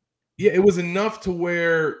 Yeah, it was enough to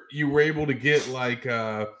where you were able to get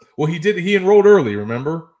he enrolled early,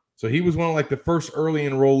 remember? So he was one of the first early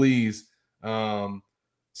enrollees.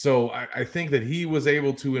 So I think that he was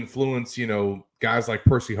able to influence, guys like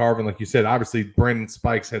Percy Harvin, like you said. Obviously, Brandon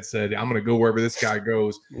Spikes had said, I'm going to go wherever this guy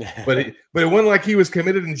goes. but it wasn't like he was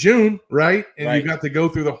committed in June, right? And you got to go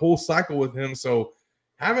through the whole cycle with him. So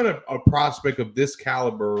having a prospect of this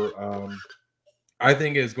caliber, I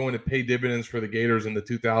think is going to pay dividends for the Gators in the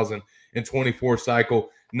 2024 cycle,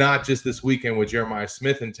 not just this weekend with Jeremiah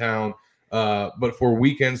Smith in town, but for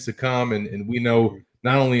weekends to come. And we know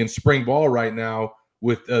not only in spring ball right now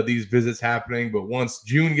with these visits happening, but once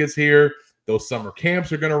June gets here, those summer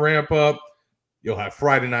camps are going to ramp up. You'll have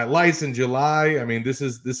Friday Night Lights in July. I mean, this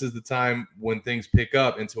is the time when things pick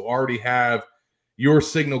up, and to already have your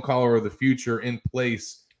signal caller of the future in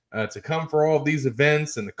place to come for all of these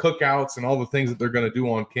events and the cookouts and all the things that they're going to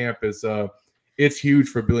do on campus, it's huge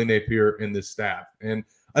for Billy Napier and this staff. And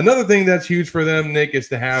another thing that's huge for them, Nick, is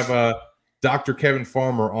to have Dr. Kevin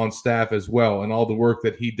Farmer on staff as well, and all the work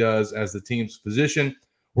that he does as the team's physician.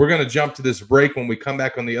 We're going to jump to this break. When we come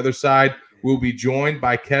back on the other side, we'll be joined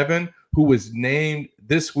by Kevin, who was named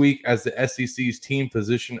this week as the SEC's Team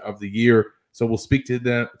Physician of the Year. So we'll speak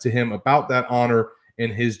to him about that honor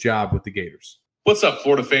and his job with the Gators. What's up,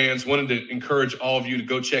 Florida fans? Wanted to encourage all of you to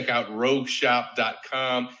go check out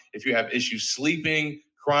rogueshop.com if you have issues sleeping,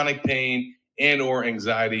 chronic pain, and or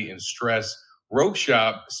anxiety and stress. Rogue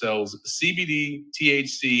Shop sells CBD,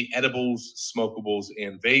 THC, edibles, smokables,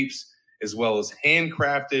 and vapes, as well as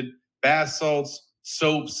handcrafted bath salts,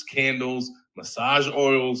 soaps, candles, massage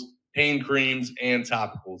oils, pain creams, and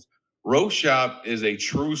topicals. Rogue Shop is a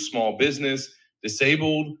true small business,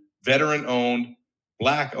 disabled, veteran-owned,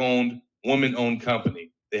 Black-owned, woman-owned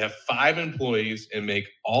company. They have 5 employees and make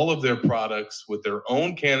all of their products with their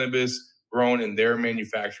own cannabis grown in their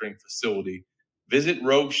manufacturing facility. Visit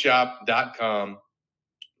rogueshop.com.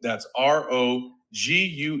 That's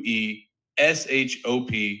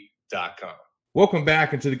ROGUESHOP.com. Welcome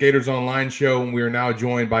back into the Gators Online Show, and we are now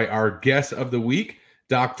joined by our guest of the week,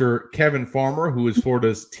 Dr. Kevin Farmer, who is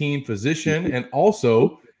Florida's team physician and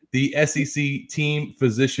also the SEC Team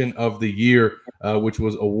Physician of the Year, which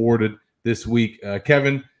was awarded this week.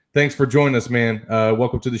 Kevin, thanks for joining us, man.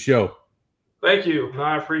 Welcome to the show. Thank you.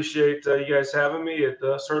 I appreciate you guys having me. It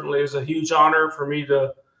certainly is a huge honor for me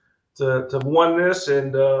to have won this,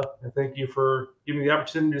 and thank you for giving me the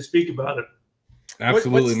opportunity to speak about it.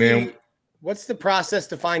 Absolutely, man. What's the process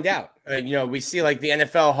to find out? We see like the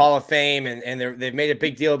NFL Hall of Fame, and they've made a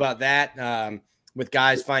big deal about that with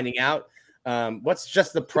guys finding out. What's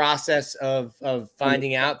just the process of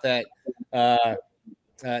finding out that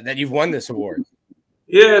that you've won this award?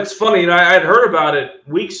 Yeah, it's funny. I had heard about it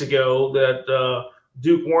weeks ago that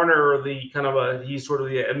Duke Warner, he's sort of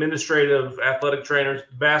the administrative athletic trainer,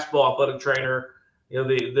 basketball athletic trainer.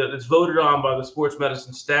 It's voted on by the sports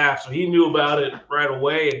medicine staff. So he knew about it right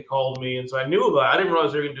away and called me. And so I knew about it. I didn't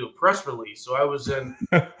realize they were going to do a press release. So I was in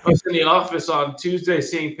the office on Tuesday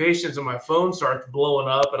seeing patients, and my phone started blowing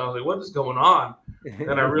up. And I was like, what is going on?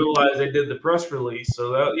 And I realized they did the press release.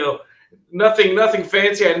 So that, nothing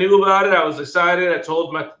fancy. I knew about it. I was excited. I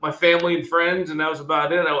told my family and friends, and that was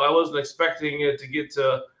about it. I wasn't expecting it to get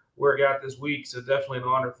to where it got this week. So definitely an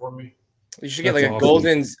honor for me. You should get a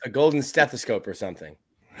golden stethoscope or something.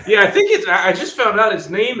 Yeah, I think I just found out it's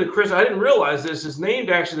named I didn't realize this. It's named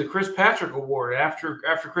actually the Chris Patrick Award after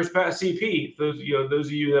Chris CP. Those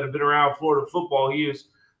of you that have been around Florida football, he is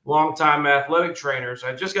longtime athletic trainers.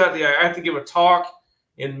 I just got I have to give a talk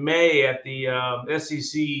in May at the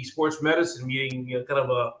SEC Sports Medicine meeting, kind of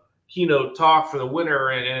a keynote talk for the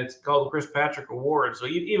winner, and it's called the Chris Patrick Award. So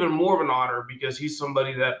even more of an honor because he's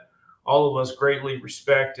somebody that all of us greatly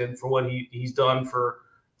respect, and for what he's done for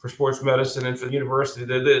sports medicine and for the university.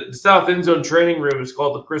 The South End Zone training room is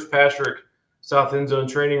called the Chris Patrick South End Zone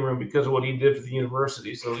training room because of what he did for the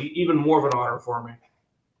university. So even more of an honor for me.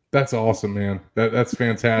 That's awesome, man. That's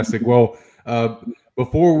fantastic. Well,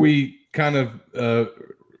 before we kind of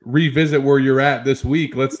revisit where you're at this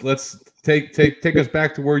week, let's take us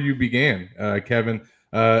back to where you began, Kevin.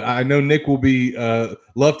 I know Nick will be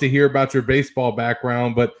love to hear about your baseball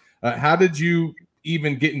background, but how did you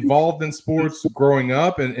even get involved in sports growing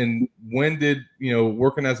up, and when did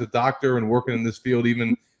working as a doctor and working in this field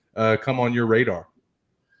even come on your radar?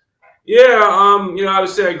 Yeah,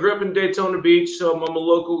 obviously I grew up in Daytona Beach, so I'm a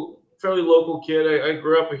fairly local kid. I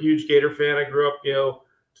grew up a huge Gator fan. I grew up,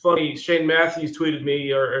 it's funny, Shane Matthews tweeted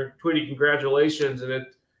me or tweeted congratulations, and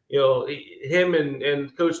him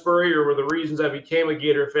and Coach Spurrier were the reasons I became a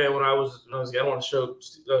Gator fan when I was I don't want to show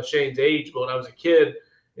Shane's age, but when I was a kid.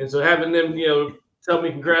 And so having them, tell me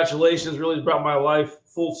congratulations really brought my life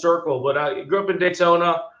full circle. But I grew up in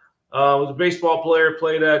Daytona, was a baseball player,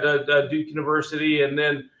 played at Duke University, and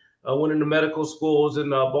then went into medical schools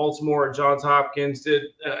in Baltimore at Johns Hopkins.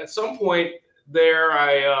 At some point there,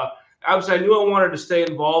 I knew I wanted to stay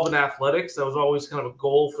involved in athletics. That was always kind of a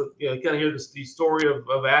goal for, kind of hear the story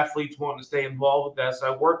of athletes wanting to stay involved with that. So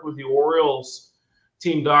I worked with the Orioles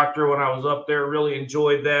team doctor when I was up there, really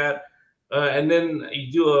enjoyed that. and then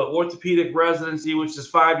you do a orthopedic residency, which is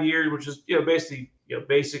 5 years, which is basically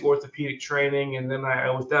basic orthopedic training. And then I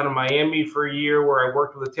was down in Miami for a year where I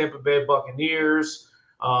worked with the Tampa Bay Buccaneers.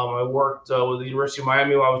 I worked with the University of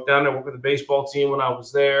Miami while I was down there. I worked with the baseball team when I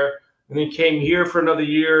was there, and then came here for another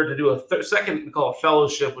year to do a second, we call it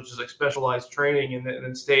fellowship, which is like specialized training, and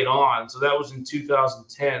then stayed on. So that was in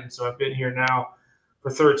 2010. So I've been here now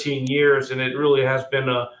for 13 years, and it really has been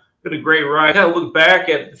a great ride. I kind of look back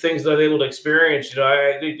at the things that I was able to experience.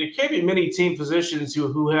 There can't be many team physicians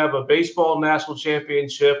who have a baseball national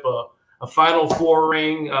championship, a Final Four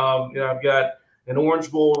ring. I've got an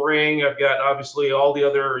Orange Bowl ring. I've got obviously all the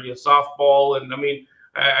other softball, and I mean,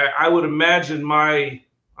 I would imagine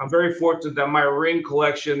I'm very fortunate that my ring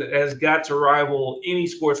collection has got to rival any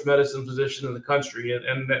sports medicine physician in the country,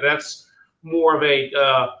 and that's more of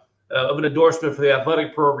an endorsement for the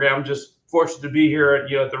athletic program. Just fortunate to be here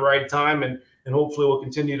at the right time, and hopefully we'll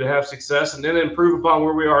continue to have success and then improve upon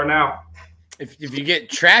where we are now. If you get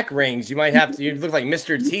track rings, you might have to. You look like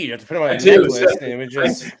Mr. T. You have to put them on a necklace, and it would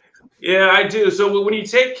just. Yeah, I do. So when you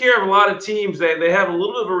take care of a lot of teams, they have a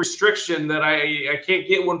little bit of a restriction that I can't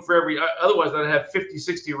get one for every. Otherwise, I'd have 50,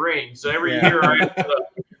 60 rings. So every year I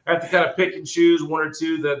have to kind of pick and choose one or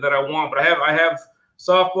two that I want. But I have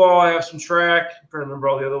softball. I have some track. I'm trying to remember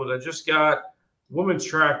all the other ones. I just got women's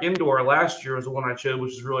track indoor last year was the one I chose,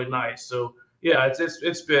 which is really nice. So yeah,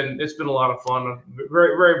 it's been a lot of fun. I'm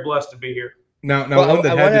very, very blessed to be here. Now, one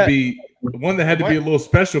that had to be a little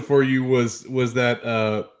special for you was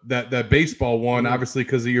that baseball one, obviously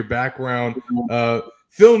because of your background.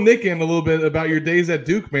 Fill Nick in a little bit about your days at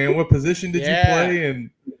Duke, man. What position did you play?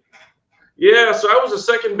 And yeah, so I was a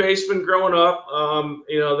second baseman growing up.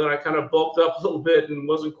 Then I kind of bulked up a little bit and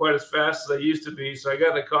wasn't quite as fast as I used to be. So I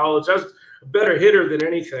got into college. I was a better hitter than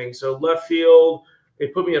anything. So left field, they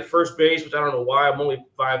put me at first base, which I don't know why. I'm only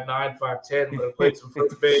 5'9", 5'10", but I played some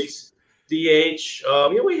first base. DH.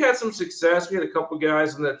 We had some success. We had a couple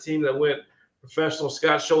guys on that team that went professional.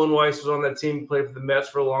 Scott Schoenweiss was on that team, played for the Mets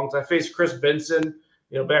for a long time. I faced Chris Benson.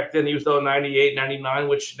 Back then he was though 98, 99,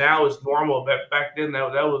 which now is normal. But back then that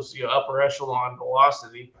was upper echelon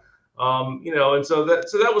velocity. And so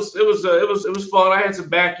it was fun. I had some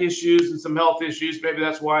back issues and some health issues. Maybe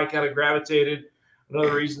that's why I kind of gravitated.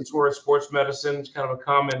 Another reason towards sports medicine. It's kind of a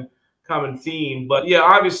common theme. But yeah,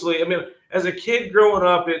 obviously, I mean, as a kid growing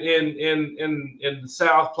up in the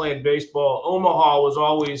South playing baseball, Omaha was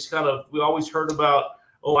always we always heard about.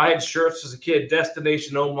 Oh, I had shirts as a kid,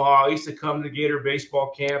 Destination Omaha. I used to come to Gator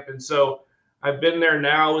baseball camp, and so I've been there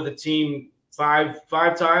now with the team five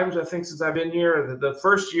times, I think, since I've been here. The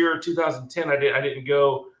first year, 2010, I didn't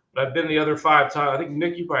go, but I've been the other 5 times. I think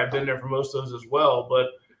Nick, you probably have been there for most of those as well.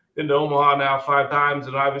 But been to Omaha now 5 times,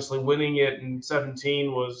 and obviously winning it in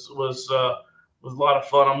 2017 was a lot of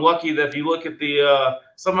fun. I'm lucky that if you look at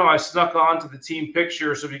somehow I snuck onto the team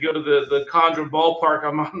picture. So if you go to the Condren ballpark,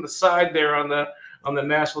 I'm on the side there on the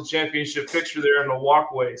national championship picture there in the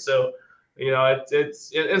walkway. So,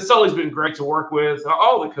 it's always been great to work with.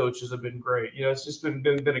 All the coaches have been great. It's just been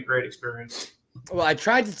a great experience. Well, I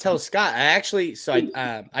tried to tell Scott.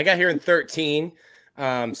 I got here in 13.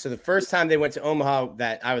 So the first time they went to Omaha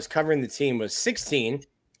that I was covering the team was 16.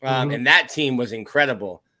 And that team was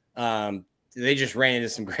incredible. They just ran into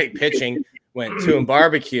some great pitching, went to a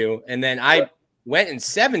barbecue. And then I went in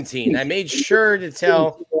 17. I made sure to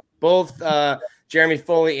tell both Jeremy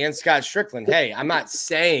Foley and Scott Strickland, hey, I'm not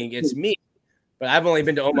saying it's me, but I've only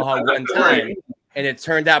been to Omaha one time, and it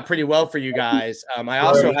turned out pretty well for you guys. I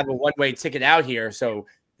also have a one-way ticket out here, so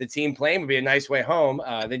the team plane would be a nice way home.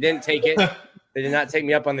 They didn't take it. They did not take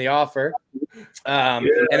me up on the offer. And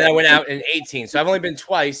then I went out in 18. So I've only been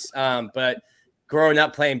twice, but growing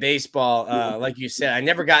up playing baseball, like you said, I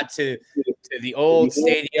never got to the old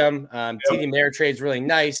stadium. TD Ameritrade is really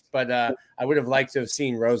nice, but I would have liked to have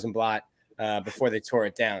seen Rosenblatt before they tore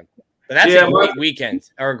it down. But that's a great weekend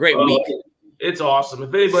or a great week. It's awesome.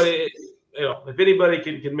 If anybody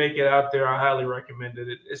can make it out there, I highly recommend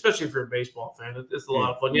it, especially if you're a baseball fan. It's a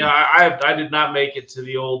lot of fun. Yeah, I did not make it to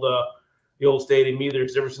the old stadium either,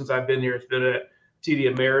 because ever since I've been here, it's been at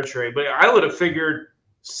TD Ameritrade. But I would have figured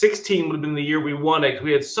 16 would have been the year we won it, because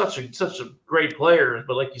we had such a great players.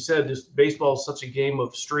 But like you said, just baseball is such a game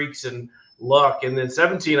of streaks and luck. And then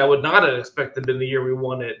 17, I would not have expected to been the year we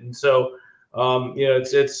won it. And so,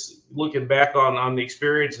 it's looking back on the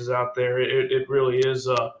experiences out there, it really is.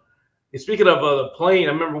 Speaking of the plane,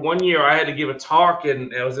 I remember one year I had to give a talk,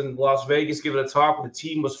 and I was in Las Vegas giving a talk when the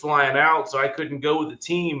team was flying out, so I couldn't go with the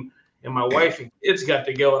team. And my wife and kids got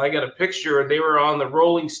to go, and I got a picture, and they were on the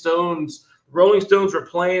Rolling Stones. Rolling Stones were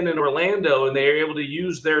playing in Orlando, and they were able to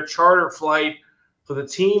use their charter flight for the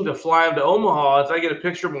team to fly them to Omaha. I get a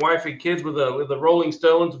picture of my wife and kids with the Rolling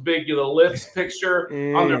Stones big lifts picture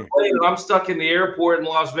on their plane, and I'm stuck in the airport in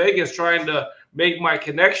Las Vegas trying to make my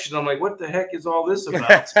connection. I'm like, what the heck is all this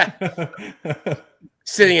about?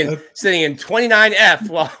 sitting in 29F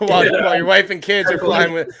while your wife and kids are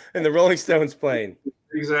flying in the Rolling Stones plane.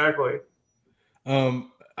 Exactly.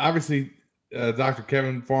 Obviously, Dr.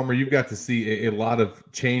 Kevin Farmer, you've got to see a lot of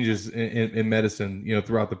changes in medicine,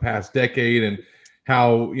 throughout the past decade, and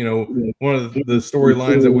how, one of the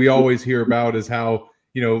storylines that we always hear about is how,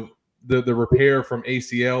 the repair from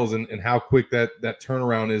ACLs and how quick that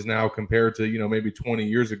turnaround is now compared to, maybe 20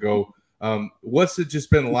 years ago. What's it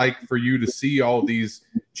just been like for you to see all these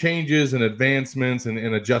changes and advancements and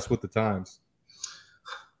adjust with the times?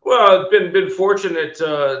 Well, I've been fortunate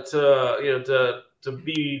to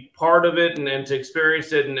be part of it and to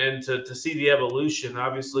experience it and to see the evolution.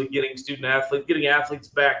 Obviously, getting athletes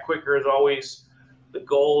back quicker is always the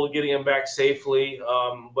goal, getting them back safely.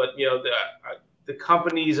 But the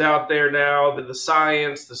companies out there now, the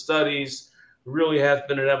science, the studies, really has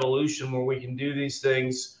been an evolution where we can do these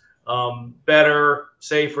things better,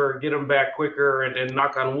 safer, get them back quicker, and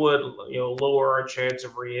knock on wood, lower our chance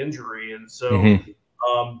of re-injury. And so,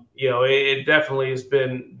 it definitely has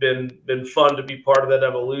been fun to be part of that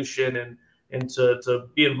evolution and to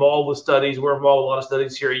be involved with studies. We're involved with a lot of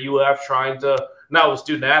studies here at UF, trying to, not with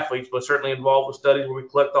student athletes, but certainly involved with studies where we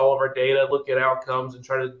collect all of our data, look at outcomes, and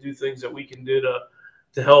try to do things that we can do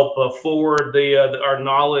to help forward our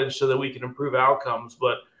knowledge so that we can improve outcomes.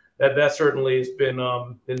 But that certainly has been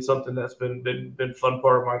something that's been fun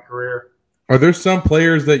part of my career. Are there some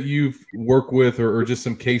players that you've worked with or just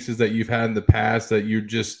some cases that you've had in the past that you're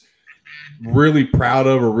just really proud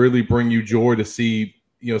of or really bring you joy to see,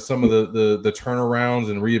 some of the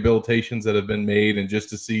turnarounds and rehabilitations that have been made, and just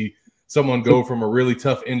to see someone go from a really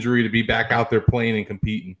tough injury to be back out there playing and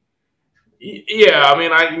competing? Yeah,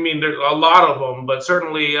 I mean, there's a lot of them, but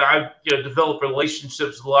certainly I've developed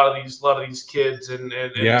relationships with a lot of these kids and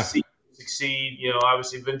see them succeed.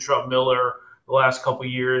 Obviously Vintrop Miller, the last couple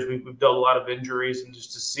of years, we've dealt a lot of injuries, and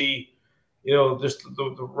just to see, just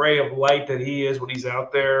the ray of light that he is when he's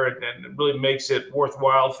out there, and it really makes it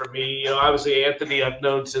worthwhile for me. Obviously Anthony, I've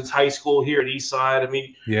known since high school here at Eastside.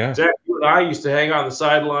 Zach, you and I used to hang on the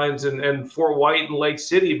sidelines in Fort White and Lake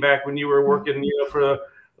City back when you were working,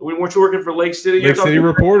 weren't you working for Lake City? Lake City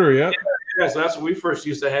Reporter, yeah. Yeah, so that's when we first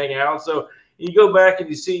used to hang out. So you go back and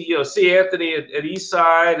you see Anthony at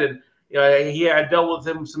Eastside, and I dealt with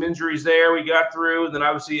him some injuries there. We got through, and then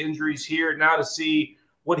obviously injuries here. Now to see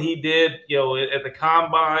what he did, at the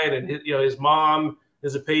combine, and his mom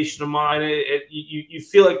is a patient of mine. You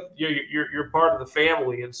feel like you're part of the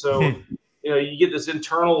family, and so you get this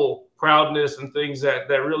internal proudness and things that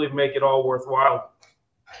really make it all worthwhile.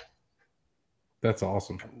 That's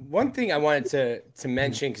awesome. One thing I wanted to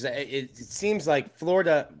mention, because it seems like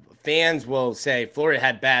Florida fans will say Florida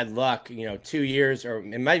had bad luck, 2 years, or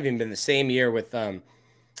it might have even been the same year with the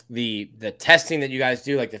testing that you guys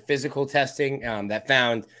do, like the physical testing that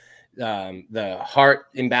found the heart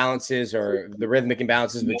imbalances or the rhythmic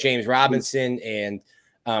imbalances with James Robinson and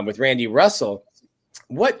with Randy Russell.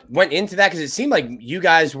 What went into that? Because it seemed like you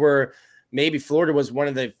guys were, maybe Florida was one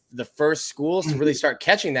of the first schools to really start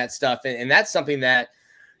catching that stuff. And that's something that,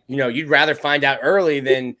 you'd rather find out early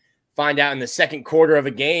than find out in the second quarter of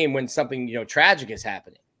a game when something, tragic is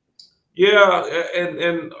happening. Yeah.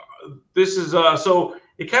 And this is, so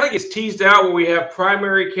it kind of gets teased out where we have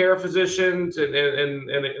primary care physicians and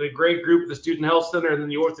a great group, the student health center, and then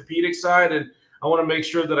the orthopedic side. And I want to make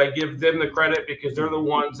sure that I give them the credit, because they're the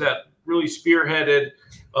ones that really spearheaded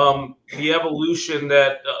the evolution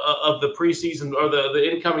of the preseason or the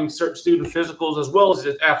incoming student physicals, as well as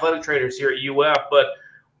the athletic trainers here at UF. But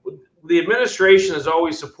the administration has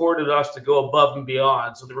always supported us to go above and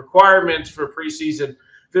beyond. So the requirements for preseason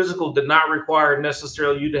physical did not require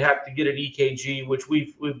necessarily you to have to get an EKG, which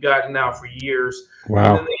we've gotten now for years.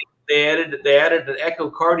 Wow. And then they added an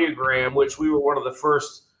echocardiogram, which we were one of the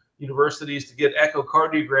first universities to get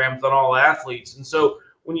echocardiograms on all athletes. And so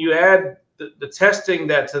when you add the testing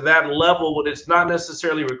that to that level, when it's not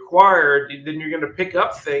necessarily required, then you're going to pick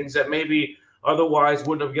up things that maybe otherwise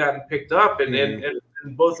wouldn't have gotten picked up. And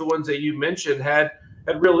both the ones that you mentioned had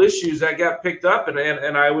real issues that got picked up, and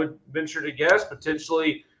I would venture to guess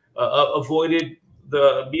potentially avoided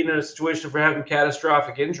being in a situation for having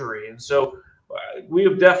catastrophic injury. And so we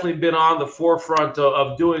have definitely been on the forefront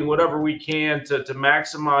of doing whatever we can to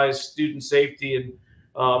maximize student safety,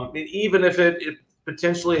 and even if it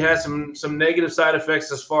potentially has some negative side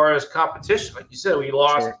effects as far as competition. Like you said, we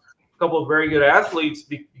lost a couple of very good athletes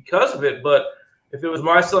because of it, but if it was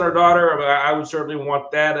my son or daughter, I would certainly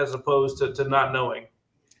want that as opposed to not knowing.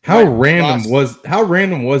 How random was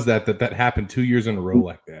that happened 2 years in a row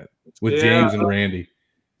like that with James and Randy?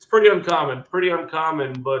 It's pretty uncommon,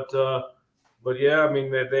 but yeah, I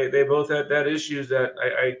mean they both had that issues that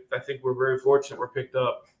I think we're very fortunate were picked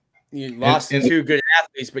up. You lost two good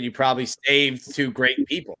athletes, but you probably saved two great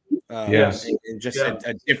people. Yes, and just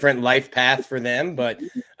a different life path for them. But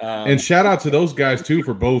and shout out to those guys too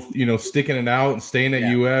for both, sticking it out and staying at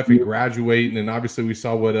UF and graduating. And obviously, we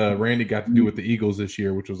saw what Randy got to do with the Eagles this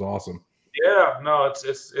year, which was awesome. Yeah, no,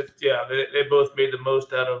 they both made the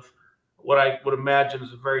most out of what I would imagine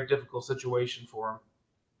is a very difficult situation for them.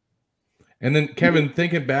 And then, Kevin,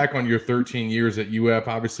 thinking back on your 13 years at UF,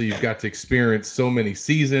 obviously you've got to experience so many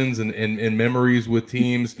seasons and memories with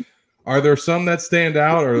teams. Are there some that stand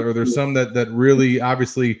out, or are there some that really,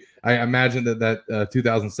 obviously, I imagine that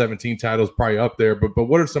 2017 title is probably up there, but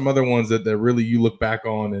what are some other ones that really you look back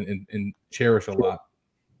on and cherish a lot?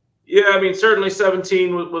 Yeah, I mean, certainly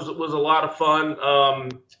 17 was a lot of fun.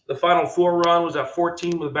 The Final Four run was at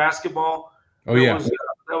 14 with basketball. Oh, yeah.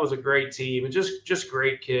 That was a great team and just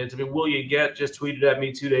great kids. I mean, Will Get just tweeted at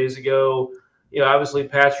me 2 days ago. Obviously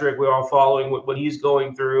Patrick, we're all following what he's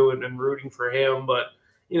going through and rooting for him. But,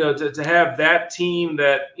 to have that team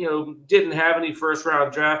that, didn't have any first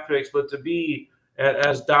round draft picks, but to be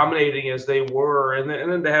as dominating as they were, and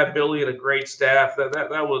then to have Billy and a great staff, that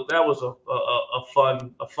was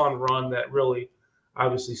a fun run that really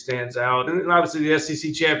obviously stands out. And obviously the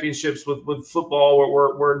SEC championships with football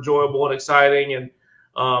were enjoyable and exciting. And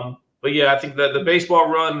but yeah, I think that the baseball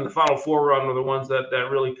run and the Final Four run are the ones that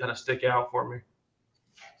really kind of stick out for me.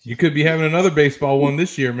 You could be having another baseball one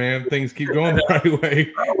this year, man. Things keep going the right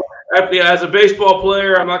way. As a baseball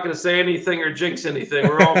player, I'm not going to say anything or jinx anything.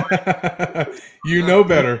 We're all you know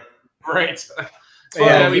better, right?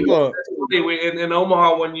 Yeah, in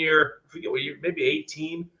Omaha one year, I forget what year, maybe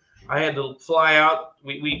 18. I had to fly out.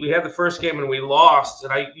 We had the first game and we lost,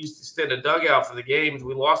 and I used to stay in the dugout for the games.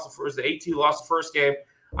 We lost the 18 lost the first game.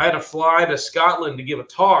 I had to fly to Scotland to give a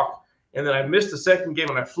talk, and then I missed the second game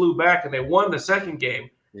and I flew back and they won the second game.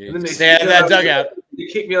 And then they stay out of that dugout. They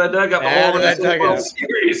kicked me out of the dugout the whole of that World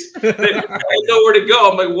Series. I didn't know where to go.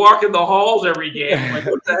 I'm like walking the halls every game. I'm like,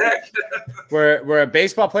 what the heck? We're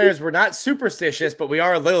baseball players. We're not superstitious, but we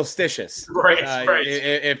are a little stitious. Right, right.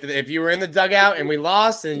 If you were in the dugout and we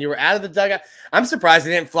lost and you were out of the dugout, I'm surprised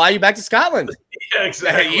they didn't fly you back to Scotland. Yeah,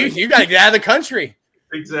 exactly. You got to get out of the country.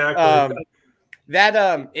 Exactly.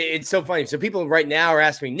 It's so funny. So people right now are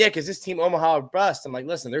asking me, Nick, is this team Omaha or bust? I'm like,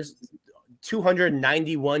 listen, there's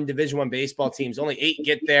 291 Division I baseball teams. Only 8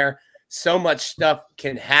 get there. So much stuff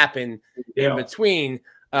can happen in between.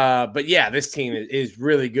 But yeah, this team is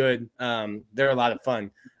really good. They're a lot of fun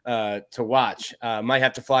to watch. Might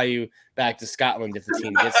have to fly you back to Scotland if the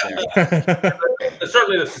team gets there.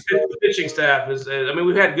 Certainly, the pitching staff is. I mean,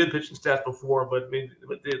 we've had good pitching staff before, but I mean,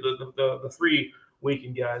 the 3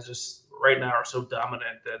 weekend guys just right now are so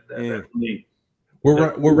dominant that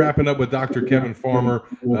We're wrapping up with Dr. Kevin Farmer,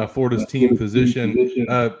 Florida's team physician.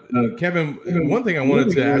 Kevin, one thing I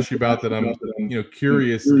wanted to ask you about that I'm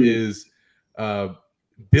curious is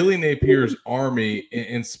Billy Napier's Army,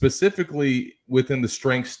 and specifically within the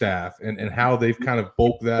strength staff and how they've kind of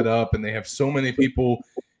bulked that up, and they have so many people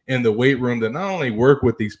in the weight room that not only work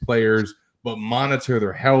with these players but monitor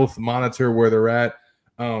their health, monitor where they're at.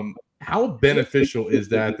 How beneficial is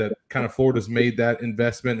that kind of Florida's made that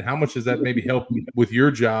investment? How much does that maybe help with your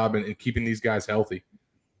job and keeping these guys healthy?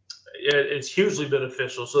 It's hugely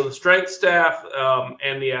beneficial. So the strength staff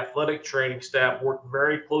and the athletic training staff work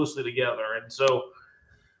very closely together. And so,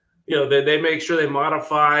 they make sure they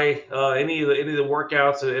modify any of the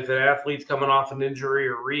workouts. If an athlete's coming off an injury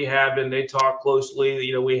or rehab, and they talk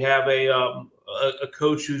closely. We have a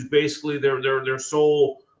coach who's basically their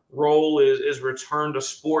sole role is return to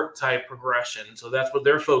sport type progression. So that's what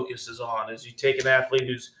their focus is on, is you take an athlete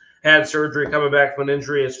who's had surgery, coming back from an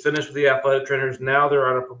injury, has finished with the athletic trainers. Now they're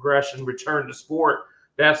on a progression, return to sport.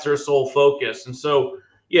 That's their sole focus. And so,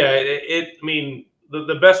 yeah,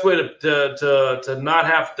 the best way to not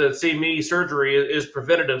have to see me surgery is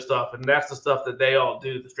preventative stuff. And that's the stuff that they all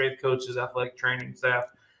do, the strength coaches, athletic training staff.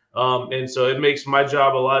 And so it makes my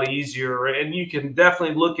job a lot easier. And you can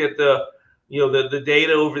definitely look at the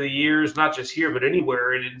data over the years, not just here, but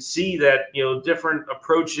anywhere, and see that, different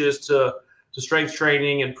approaches to strength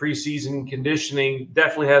training and preseason conditioning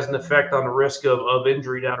definitely has an effect on the risk of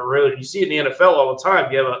injury down the road. You see it in the NFL all the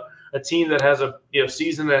time. You have a team that has a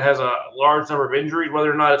season that has a large number of injuries,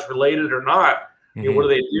 whether or not it's related or not. What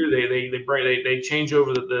do? They change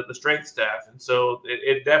over the strength staff, and so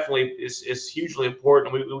it definitely is hugely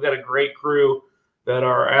important. We've got a great crew that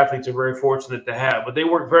our athletes are very fortunate to have. But they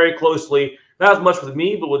work very closely, not as much with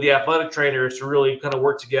me, but with the athletic trainers to really kind of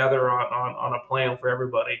work together on a plan for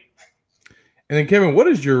everybody. And then Kevin, what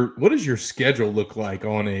does your schedule look like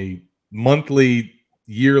on a monthly,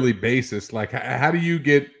 yearly basis? Like how do you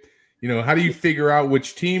get, how do you figure out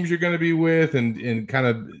which teams you're going to be with and kind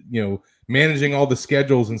of, managing all the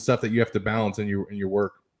schedules and stuff that you have to balance in your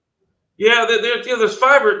work? Yeah,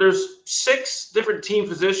 there's 6 different team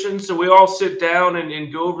positions, so we all sit down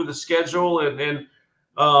and go over the schedule, and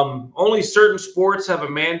only certain sports have a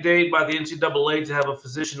mandate by the NCAA to have a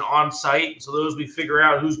physician on site. So those we figure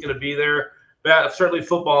out who's going to be there. Certainly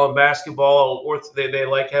football and basketball, they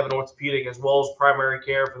like having orthopedic as well as primary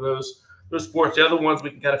care for those sports. The other ones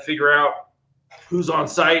we can kind of figure out who's on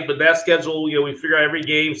site, but that schedule, we figure out every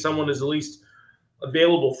game someone is at least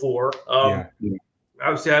available for.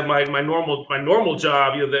 Obviously, I have my normal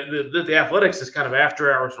job. The athletics is kind of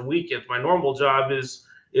after hours and weekends. My normal job is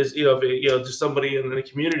just somebody in the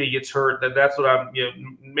community gets hurt. That's what I'm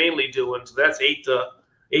mainly doing. So that's 8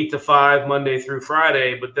 to 5 Monday through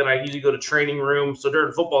Friday. But then I usually go to training room. So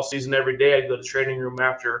during football season, every day I go to training room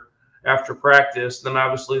after practice. Then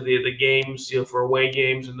obviously the games, for away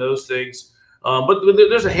games and those things. But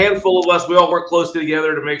there's a handful of us. We all work closely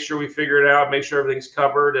together to make sure we figure it out, make sure everything's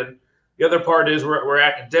covered. And the other part is we're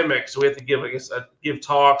academics, so we have to give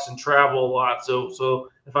talks and travel a lot. So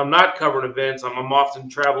if I'm not covering events, I'm often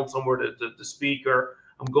traveling somewhere to speak, or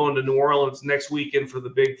I'm going to New Orleans next weekend for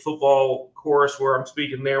the big football course where I'm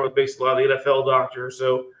speaking there with basically a lot of the NFL doctors.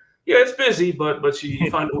 So yeah, it's busy, but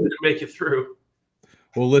you find a way to make it through.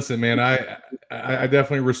 Well, listen, man, I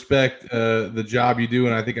definitely respect the job you do,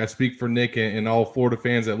 and I think I speak for Nick and all Florida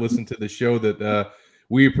fans that listen to the show that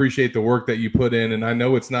we appreciate the work that you put in. And I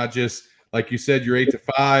know it's not just, like you said, you're 8 to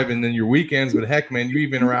 5 and then your weekends, but heck, man, you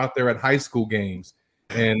even are out there at high school games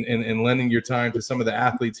and lending your time to some of the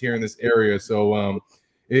athletes here in this area. So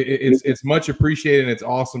it's much appreciated, and it's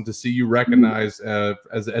awesome to see you recognized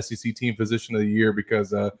as the SEC Team Physician of the Year,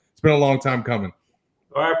 because it's been a long time coming.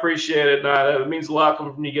 Well, I appreciate it. It means a lot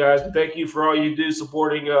coming from you guys. And thank you for all you do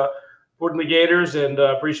supporting the Gators, and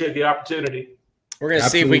appreciate the opportunity. We're going to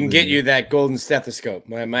see if we can get you that golden stethoscope.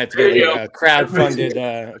 I might have to get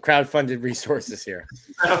crowdfunded resources here.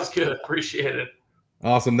 Sounds good. Appreciate it.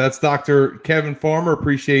 Awesome. That's Dr. Kevin Farmer.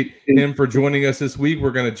 Appreciate him for joining us this week.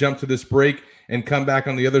 We're going to jump to this break and come back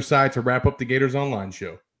on the other side to wrap up the Gators Online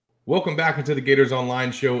Show. Welcome back into the Gators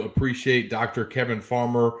Online Show. Appreciate Dr. Kevin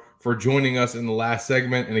Farmer for joining us in the last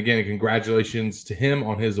segment. And again, congratulations to him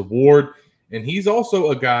on his award. And he's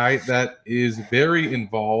also a guy that is very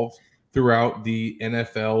involved throughout the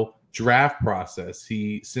NFL draft process.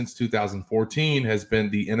 He, since 2014, has been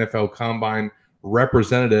the NFL Combine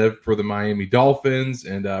representative for the Miami Dolphins,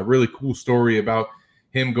 and a really cool story about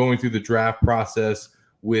him going through the draft process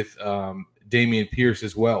with Dameon Pierce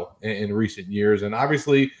as well in recent years. And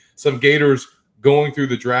obviously some Gators going through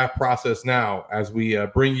the draft process now as we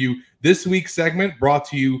bring you this week's segment brought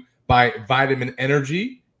to you by Vitamin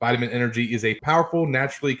Energy. Vitamin Energy is a powerful,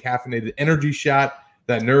 naturally caffeinated energy shot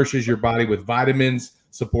that nourishes your body with vitamins,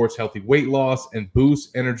 supports healthy weight loss, and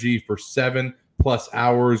boosts energy for 7+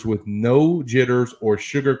 hours with no jitters or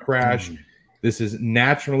sugar crash. This is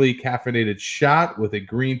naturally caffeinated shot with a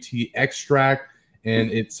green tea extract,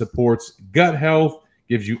 and it supports gut health,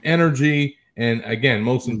 gives you energy, and again,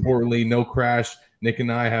 most importantly, no crash. Nick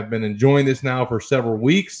and I have been enjoying this now for several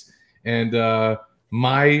weeks, and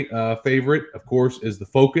my favorite, of course, is the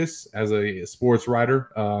Focus as a sports writer,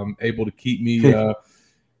 able to keep me on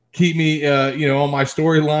my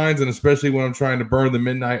storylines, and especially when I'm trying to burn the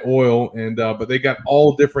midnight oil. And but they got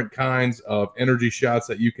all different kinds of energy shots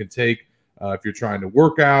that you can take if you're trying to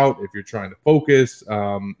work out, if you're trying to focus,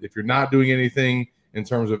 if you're not doing anything in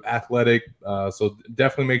terms of athletic. So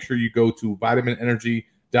definitely make sure you go to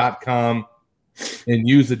vitaminenergy.com and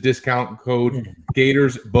use the discount code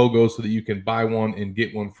GatorsBOGO so that you can buy one and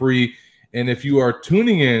get one free. And if you are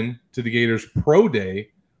tuning in to the Gators Pro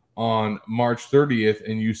Day on March 30th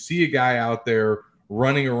and you see a guy out there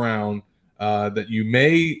running around that you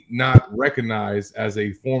may not recognize as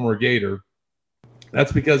a former Gator,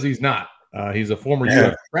 that's because he's not. He's a former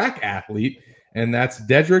US track athlete, and that's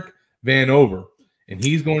Dedrick Vanover. And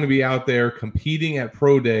he's going to be out there competing at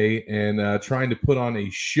Pro Day and trying to put on a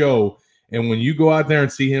show. And when you go out there and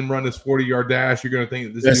see him run this 40-yard dash, you're going to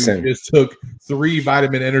think that this dude just took 3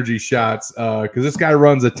 vitamin energy shots because this guy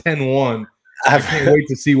runs a 10-1. I can't wait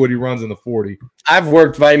to see what he runs in the 40. I've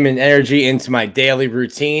worked vitamin energy into my daily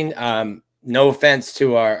routine. No offense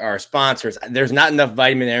to our sponsors. There's not enough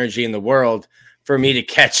vitamin energy in the world for me to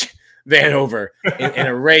catch Vanover in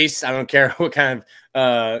a race. I don't care what kind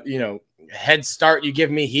of, head start you give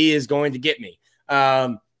me, he is going to get me.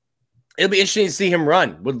 It'll be interesting to see him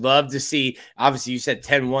run. Would love to see, obviously you said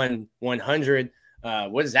 10-1, 100.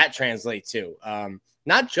 What does that translate to?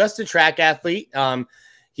 Not just a track athlete.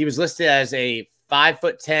 He was listed as a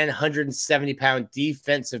 5'10", 170-pound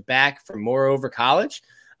defensive back from Moreover College.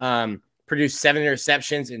 Produced 7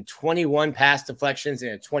 interceptions and 21 pass deflections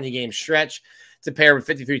in a 20-game stretch to pair with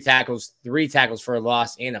 53 tackles, 3 tackles for a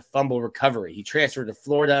loss, and a fumble recovery. He transferred to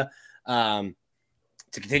Florida to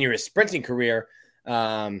continue his sprinting career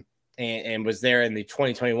and was there in the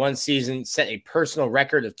 2021 season, set a personal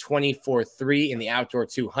record of 24-3 in the outdoor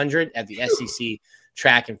 200 at the SEC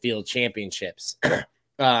Track and Field Championships.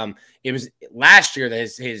 It was last year that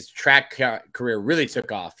his track career really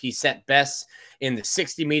took off. He set best in the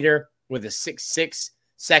 60-meter with a 6.6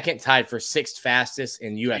 second, tied for 6th fastest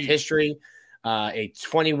in UF history, a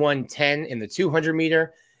 21:10 in the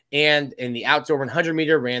 200-meter, and in the outdoor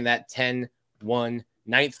 100-meter ran that 10-1,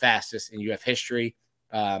 9th fastest in UF history.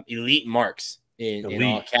 Elite marks in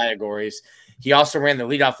all categories. He also ran the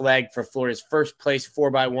leadoff leg for Florida's first place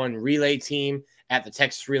 4x1 relay team at the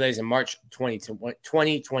Texas Relays in March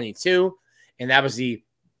 2022. And that was the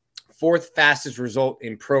 4th fastest result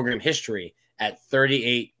in program history at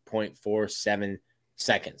 38.47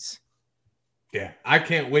 seconds. Yeah, I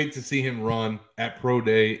can't wait to see him run at Pro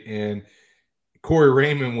Day. And Corey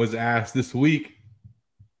Raymond was asked this week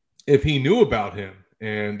if he knew about him.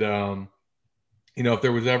 And, if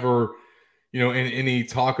there was ever, any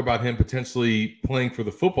talk about him potentially playing for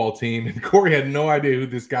the football team. And Corey had no idea who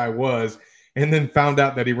this guy was, and then found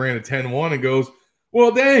out that he ran a 10-1 and goes,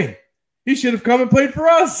 well, dang, he should have come and played for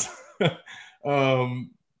us.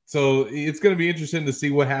 So it's going to be interesting to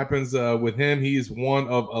see what happens with him. He's one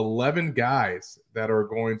of 11 guys that are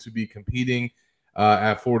going to be competing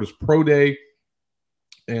at Florida's Pro Day.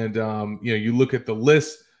 And, you look at the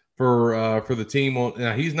list for the team. Well,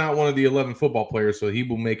 now he's not one of the 11 football players, so he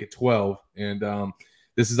will make it 12. And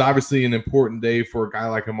this is obviously an important day for a guy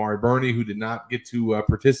like Amari Burney, who did not get to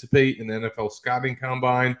participate in the NFL Scouting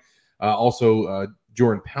Combine. Also,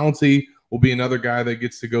 Jordan Pouncey will be another guy that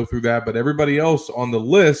gets to go through that. But everybody else on the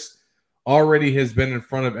list already has been in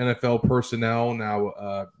front of NFL personnel.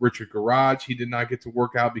 Now, Richard Garage, he did not get to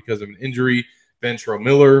work out because of an injury. Ventrell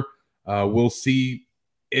Miller, we'll see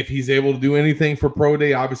if he's able to do anything for Pro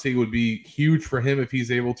Day. Obviously, it would be huge for him if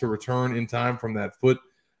he's able to return in time from that foot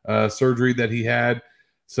surgery that he had.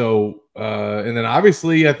 So, and then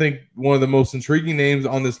obviously, I think one of the most intriguing names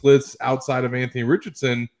on this list outside of Anthony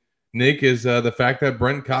Richardson, Nick, is the fact that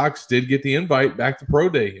Brent Cox did get the invite back to Pro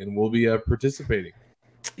Day and will be participating.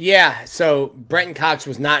 Yeah, so Brenton Cox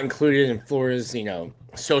was not included in Florida's,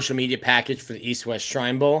 social media package for the East-West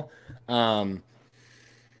Shrine Bowl. Brenton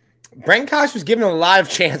Cox was given a lot of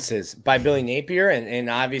chances by Billy Napier, and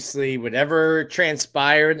obviously whatever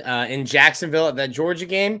transpired in Jacksonville at that Georgia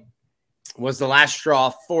game was the last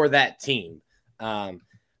straw for that team.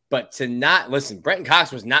 But to not – listen, Brenton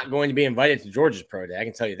Cox was not going to be invited to Georgia's Pro Day, I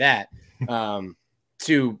can tell you that.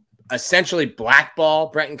 To essentially blackball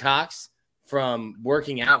Brenton Cox from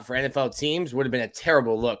working out for NFL teams would have been a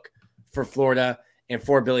terrible look for Florida and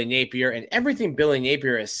for Billy Napier. And everything Billy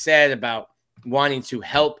Napier has said about wanting to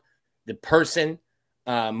help the person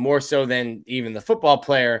more so than even the football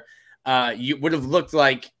player, you would have looked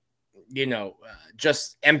like,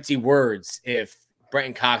 just empty words if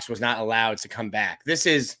Brenton Cox was not allowed to come back. This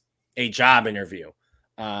is a job interview.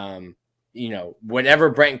 Whatever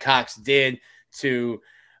Brenton Cox did to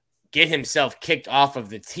get himself kicked off of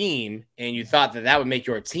the team, and you thought that would make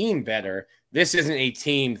your team better. This isn't a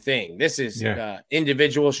team thing. This is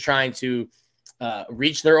individuals trying to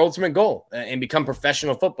reach their ultimate goal and become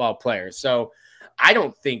professional football players. So I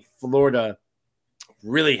don't think Florida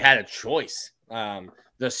really had a choice.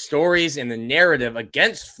 The stories and the narrative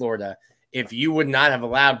against Florida, if you would not have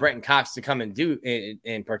allowed Brenton Cox to come and do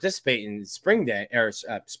and participate in spring day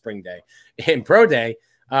in Pro Day.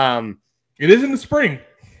 It is in the spring.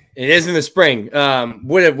 It is in the spring.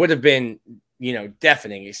 Would have been,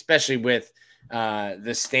 deafening, especially with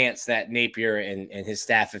the stance that Napier and his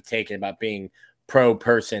staff have taken about being pro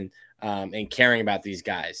person and caring about these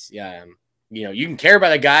guys. You can care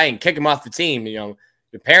about a guy and kick him off the team. Your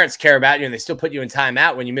parents care about you and they still put you in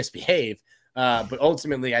timeout when you misbehave. But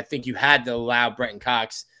ultimately, I think you had to allow Brenton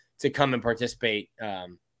Cox to come and participate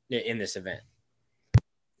in this event.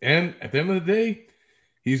 And at the end of the day,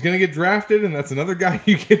 he's going to get drafted, and that's another guy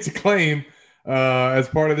you get to claim as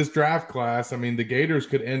part of this draft class. I mean, the Gators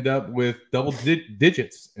could end up with double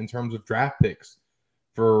digits in terms of draft picks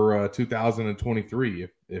for 2023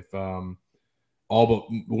 if all but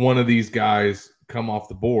one of these guys come off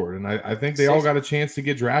the board. And I think they all got a chance to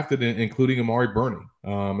get drafted, including Amari Burney,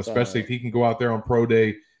 especially if he can go out there on pro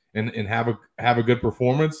day and have a good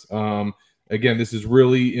performance. Again, this is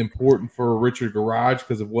really important for Richard Garage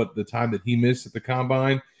because of the time that he missed at the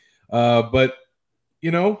combine. But,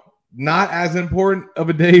 not as important of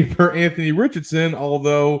a day for Anthony Richardson,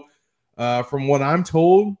 although from what I'm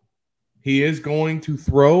told, he is going to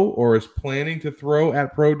throw or is planning to throw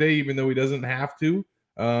at pro day, even though he doesn't have to.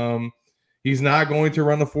 He's not going to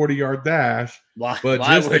run the 40-yard dash. Why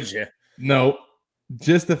would you? No,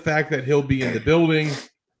 just the fact that he'll be in the building,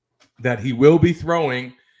 that he will be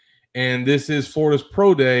throwing, and this is Florida's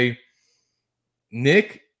pro day.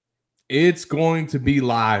 Nick, it's going to be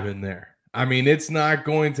live in there. I mean, it's not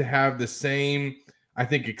going to have the same, I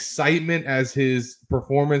think, excitement as his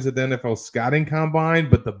performance at the NFL Scouting Combine,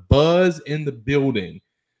 but the buzz in the building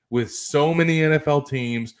with so many NFL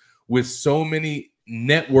teams, with so many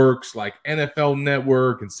networks like NFL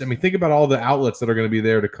Network, and think about all the outlets that are going to be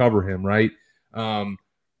there to cover him, right?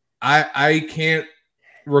 I can't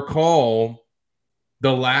recall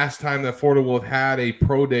the last time that Florida will have had a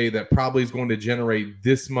pro day that probably is going to generate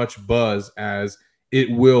this much buzz as it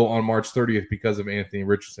will on March 30th because of Anthony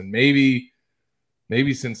Richardson. Maybe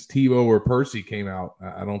since Tebow or Percy came out,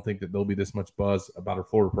 I don't think that there'll be this much buzz about a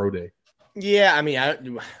Florida pro day. Yeah, I mean,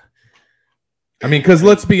 because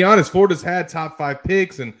let's be honest, Florida's had top 5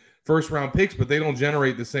 picks and first round picks, but they don't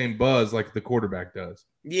generate the same buzz like the quarterback does.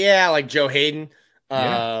 Yeah, like Joe Hayden,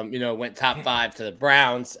 went top 5 to the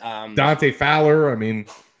Browns. Dante Fowler, I mean.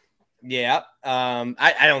 Yeah,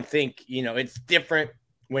 I don't think, it's different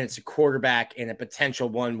when it's a quarterback and a potential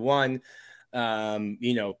 1-1,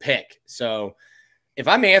 pick. So if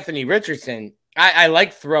I'm Anthony Richardson, I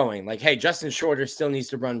like throwing. Like, hey, Justin Shorter still needs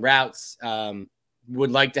to run routes.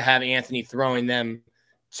 Would like to have Anthony throwing them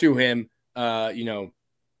to him, rather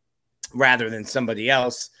than somebody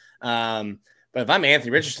else. But if I'm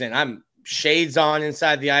Anthony Richardson, I'm shades on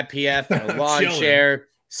inside the IPF and a lawn chair,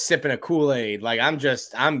 sipping a Kool-Aid. Like I'm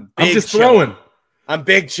just throwing. I'm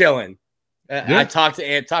big chilling. I talked to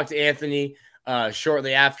Anthony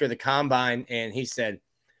shortly after the combine, and he said,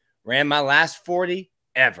 "Ran my last 40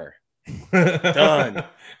 ever. Done.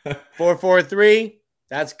 4.43.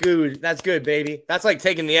 That's good. That's good, baby. That's like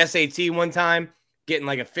taking the SAT one time, getting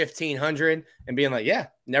like a 1500, and being like, yeah,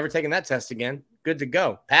 never taking that test again. Good to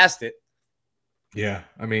go. Passed it." Yeah,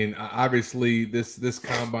 I mean, obviously, this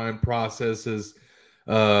combine process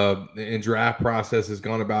and draft process has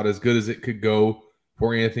gone about as good as it could go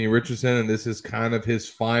for Anthony Richardson, and this is kind of his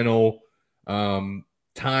final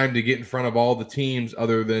time to get in front of all the teams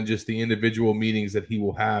other than just the individual meetings that he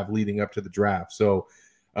will have leading up to the draft. So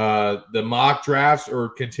the mock drafts are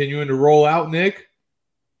continuing to roll out, Nick.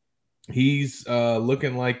 He's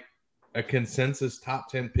looking like a consensus top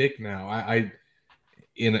 10 pick now. A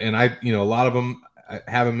lot of them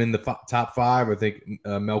have him in the top 5. I think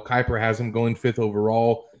Mel Kiper has him going 5th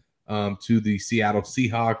overall to the Seattle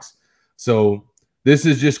Seahawks. So this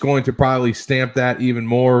is just going to probably stamp that even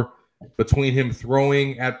more between him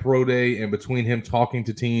throwing at pro day and between him talking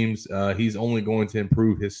to teams. He's only going to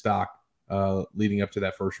improve his stock leading up to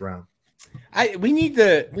that first round. We need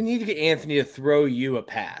to get Anthony to throw you a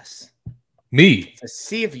pass. Me? To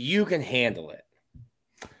see if you can handle it.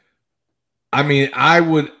 I mean,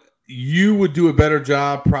 you would do a better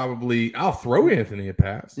job probably. I'll throw Anthony a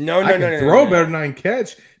pass. No, throw better than I can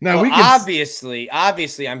catch. Now, obviously,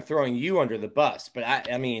 I'm throwing you under the bus, but I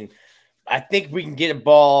think we can get a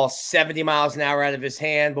ball 70 miles an hour out of his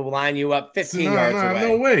hand, but we'll line you up 15 yards away.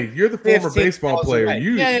 No way. You're the former baseball player.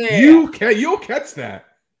 You'll catch that.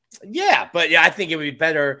 Yeah, but I think it would be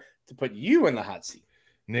better to put you in the hot seat.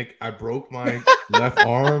 Nick, I broke my left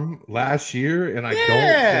arm last year, and I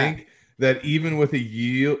don't think that even with a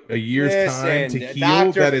year's time to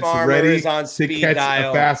heal, Dr. that it's ready to catch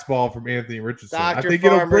dial. A fastball from Anthony Richardson. Dr. I think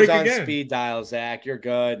Farmer's it'll break on again. Speed dial, Zach. You're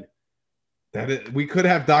good. We could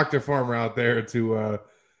have Dr. Farmer out there to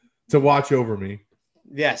watch over me.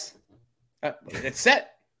 Yes, it's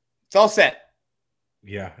set. It's all set.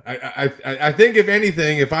 Yeah, I think if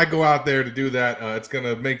anything, if I go out there to do that, it's going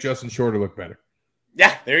to make Justin Shorter look better.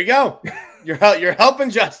 Yeah, there you go. You're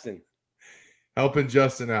helping Justin. Helping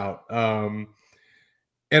Justin out. And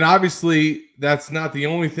obviously, that's not the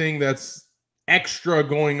only thing that's extra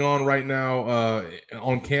going on right now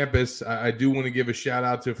on campus. I do want to give a shout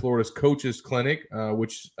out to Florida's Coaches Clinic,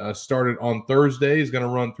 which started on Thursday, is going to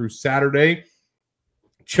run through Saturday.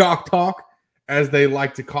 Chalk Talk, as they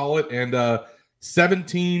like to call it. And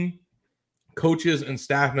 17 coaches and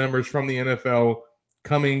staff members from the NFL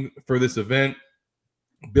coming for this event.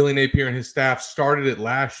 Billy Napier and his staff started it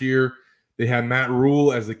last year. They had Matt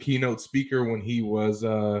Rule as the keynote speaker when he was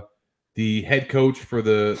the head coach for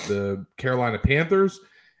the Carolina Panthers.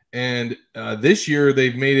 And this year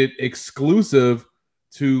they've made it exclusive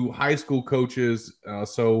to high school coaches.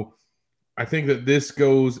 So I think that this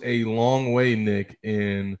goes a long way, Nick,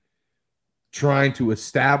 in trying to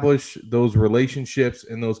establish those relationships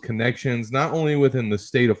and those connections, not only within the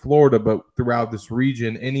state of Florida, but throughout this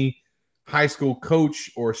region. Any high school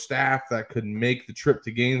coach or staff that could make the trip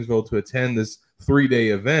to Gainesville to attend this 3-day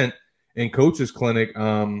event and coaches clinic.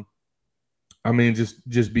 I mean,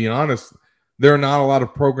 just be honest. There are not a lot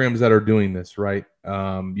of programs that are doing this, right?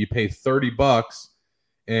 You pay $30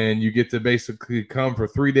 and you get to basically come for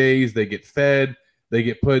 3 days. They get fed. They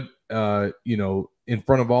get put, in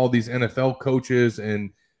front of all these NFL coaches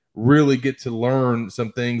and really get to learn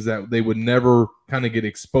some things that they would never kind of get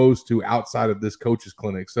exposed to outside of this coaches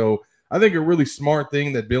clinic. So I think a really smart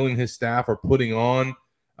thing that Bill and his staff are putting on.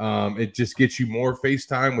 It just gets you more face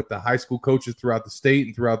time with the high school coaches throughout the state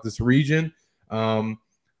and throughout this region.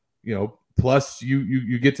 Plus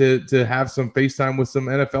you get to have some face time with some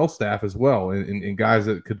NFL staff as well, and guys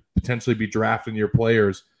that could potentially be drafting your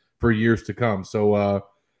players for years to come. So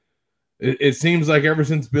it seems like ever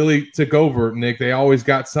since Billy took over, Nick, they always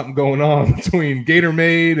got something going on between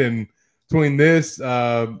Gatorade and between this.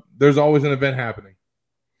 There's always an event happening.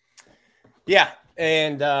 Yeah,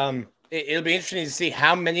 and it'll be interesting to see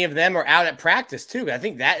how many of them are out at practice too. I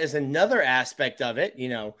think that is another aspect of it.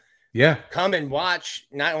 Yeah, come and watch.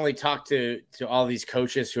 Not only talk to all these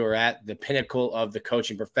coaches who are at the pinnacle of the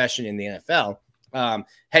coaching profession in the NFL.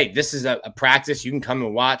 Hey, this is a practice. You can come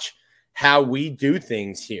and watch how we do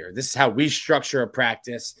things here. This is how we structure a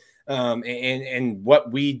practice, and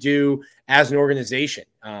what we do as an organization.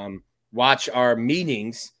 Watch our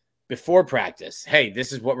meetings before practice. Hey,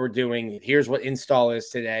 this is what we're doing. Here's what install is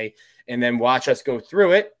today. And then watch us go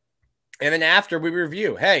through it. And then after we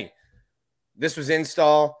review, hey, this was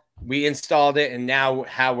install. We installed it. And now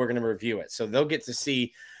how we're going to review it. So they'll get to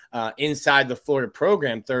see inside the Florida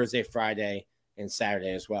program Thursday, Friday, and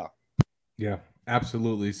Saturday as well. Yeah,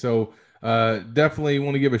 absolutely. So definitely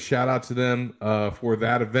want to give a shout out to them for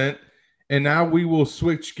that event. And now we will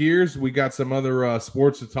switch gears. We got some other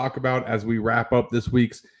sports to talk about as we wrap up this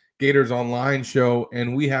week's Gators Online show.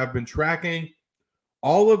 And we have been tracking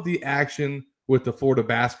all of the action with the Florida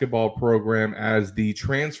basketball program as the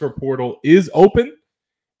transfer portal is open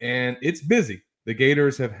and it's busy. The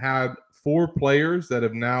Gators have had 4 players that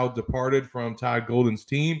have now departed from Todd Golden's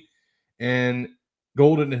team, and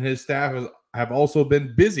Golden and his staff have also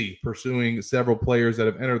been busy pursuing several players that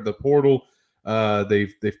have entered the portal.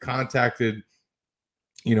 They've contacted,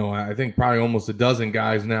 I think probably almost a dozen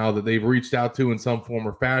guys now that they've reached out to in some form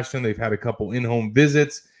or fashion. They've had a couple in-home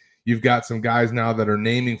visits. You've got some guys now that are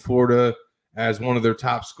naming Florida as one of their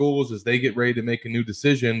top schools as they get ready to make a new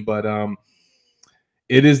decision. But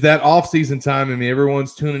it is that off-season time. I mean,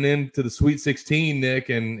 everyone's tuning in to the Sweet 16, Nick,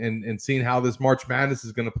 and seeing how this March Madness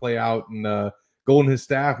is going to play out. And Golden and his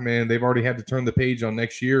staff, man, they've already had to turn the page on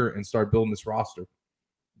next year and start building this roster.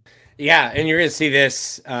 Yeah, and you're going to see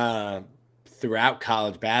this throughout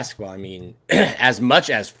college basketball. I mean, as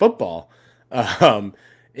much as football, and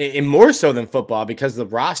more so than football, because the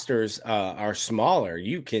rosters are smaller.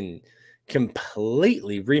 You can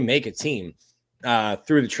completely remake a team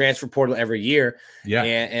through the transfer portal every year. Yeah,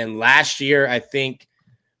 and last year I think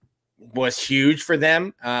was huge for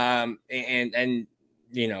them. Talking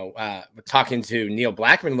to Neil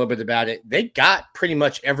Blackman a little bit about it, they got pretty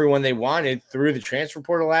much everyone they wanted through the transfer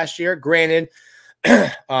portal last year. Granted,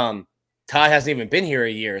 Todd hasn't even been here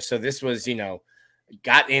a year, so this was,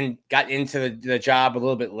 got into the job a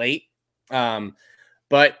little bit late.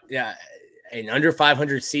 But an under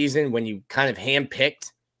 500 season, when you kind of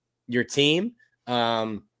handpicked your team,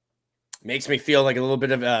 makes me feel like a little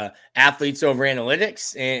bit of athletes over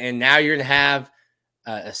analytics. And now you're going to have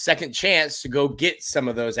a second chance to go get some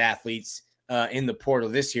of those athletes in the portal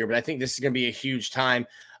this year. But I think this is going to be a huge time.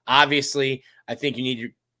 Obviously, I think you need to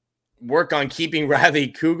work on keeping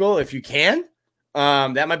Riley Kugel if you can.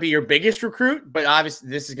 That might be your biggest recruit, but obviously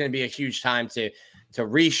this is going to be a huge time to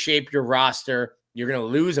reshape your roster. You're going to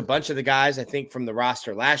lose a bunch of the guys, I think, from the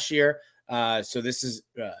roster last year. So this is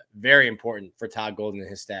very important for Todd Golden and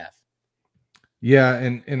his staff. Yeah,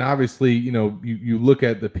 and obviously, you look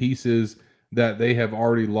at the pieces that they have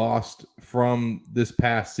already lost from this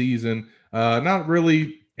past season. Not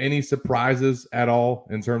really any surprises at all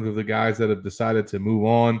in terms of the guys that have decided to move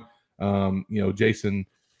on. Jason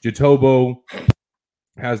Jatobo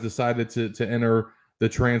has decided to enter the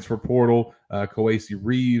transfer portal. Coasi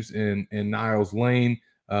Reeves and Niles Lane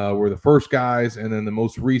were the first guys, and then the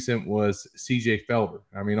most recent was CJ Felder.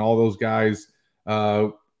 I mean, all those guys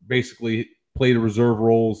basically played reserve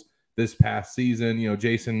roles this past season. You know,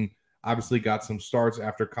 Jason obviously got some starts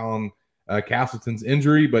after Colin Castleton's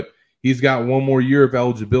injury, but he's got one more year of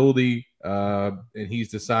eligibility, and he's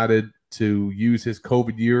decided to use his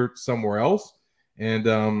COVID year somewhere else.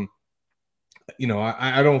 And, you know,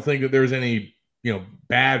 I don't think that there's any, you know,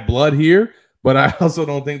 bad blood here, but I also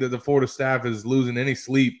don't think that the Florida staff is losing any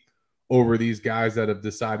sleep over these guys that have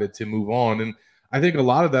decided to move on. And I think a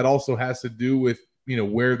lot of that also has to do with, you know,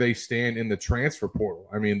 where they stand in the transfer portal.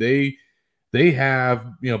 I mean, they have,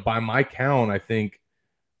 you know, by my count, I think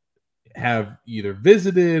have either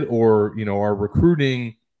visited or, you know, are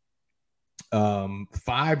recruiting 5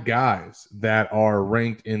 guys that are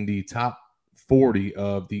ranked in the top 40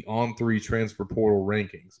 of the On3 transfer portal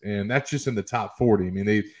rankings. And that's just in the top 40. I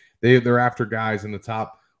mean, they're after guys in the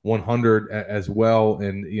top 100 as well.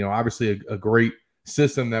 And, you know, obviously a great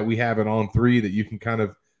system that we have at On3 that you can kind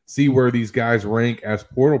of see where these guys rank as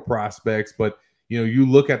portal prospects. But, you know, you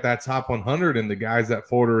look at that top 100 and the guys that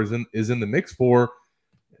Florida is in the mix for,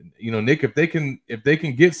 you know, Nick, if they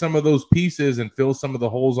can get some of those pieces and fill some of the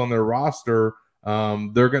holes on their roster,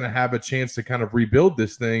 they're going to have a chance to kind of rebuild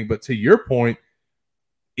this thing. But to your point,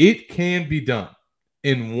 it can be done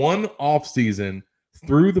in one offseason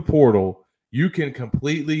through the portal. You can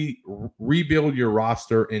completely rebuild your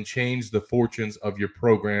roster and change the fortunes of your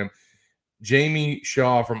program. Jamie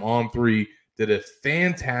Shaw from On3 did a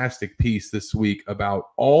fantastic piece this week about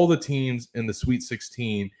all the teams in the Sweet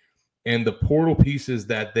 16 and the portal pieces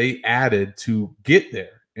that they added to get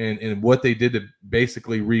there and what they did to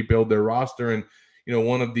basically rebuild their roster. And, you know,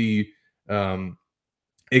 one of the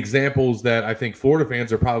examples that I think Florida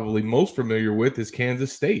fans are probably most familiar with is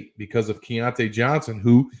Kansas State because of Keontae Johnson,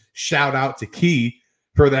 who, shout out to Key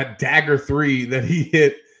for that dagger 3 that he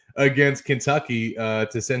hit against Kentucky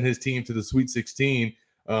to send his team to the Sweet 16.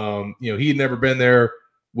 You know, he had never been there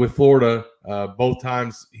with Florida. Both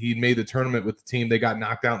times he made the tournament with the team, they got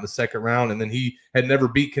knocked out in the second round, and then he had never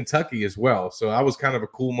beat Kentucky as well. So that was kind of a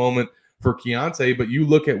cool moment for Keontae. But you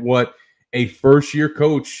look at what a first-year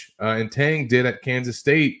coach in Tang did at Kansas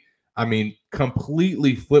State. I mean,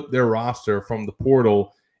 completely flipped their roster from the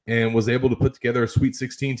portal and was able to put together a Sweet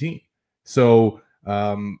 16 team. So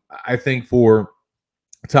I think for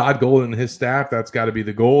Todd Golden and his staff, that's got to be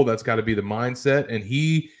the goal. That's got to be the mindset. And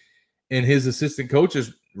he and his assistant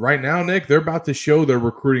coaches right now, Nick, they're about to show their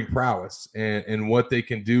recruiting prowess and what they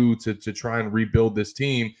can do to try and rebuild this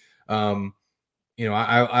team. You know,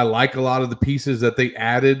 I like a lot of the pieces that they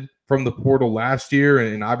added from the portal last year,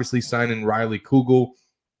 and obviously signing Riley Kugel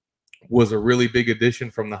was a really big addition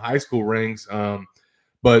from the high school ranks.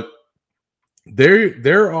 But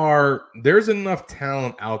there's enough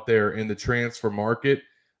talent out there in the transfer market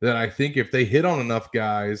that I think if they hit on enough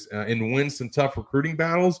guys and win some tough recruiting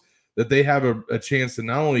battles, that they have a chance to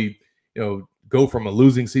not only, you know, go from a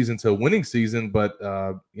losing season to a winning season, but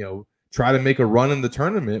you know, try to make a run in the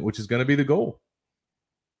tournament, which is going to be the goal.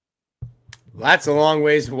 That's a long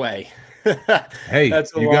ways away. Hey, you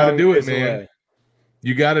got to do it, man. Away.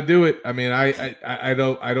 You got to do it. I mean, I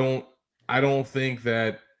don't think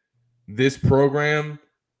that this program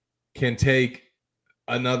can take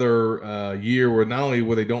another year where not only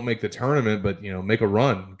will they don't make the tournament, but, you know, make a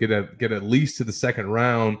run, get at least to the second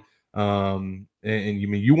round. And you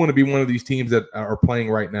mean you want to be one of these teams that are playing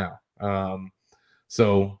right now.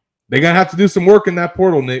 So they're gonna have to do some work in that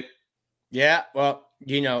portal, Nick. Yeah, well,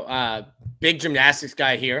 you know, big gymnastics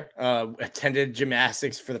guy here. Attended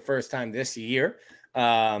gymnastics for the first time this year.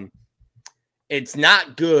 It's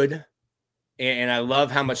not good, and I love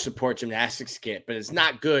how much support gymnastics get, but it's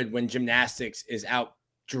not good when gymnastics is out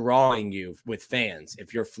drawing you with fans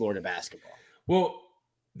if you're Florida basketball. Well,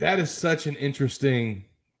 that is such an interesting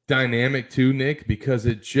dynamic too, Nick, because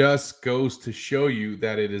it just goes to show you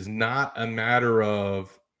that it is not a matter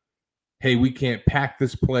of, hey, we can't pack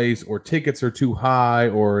this place, or tickets are too high,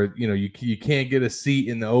 or, you know, you can't get a seat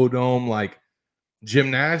in the O-Dome. Like,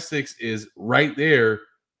 gymnastics is right there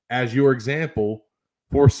as your example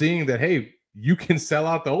for seeing that, hey, you can sell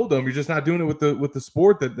out the O-Dome. You're just not doing it with the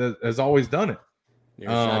sport that has always done it. It's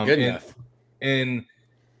not good enough. And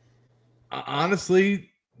honestly,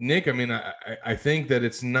 Nick, I mean, I think that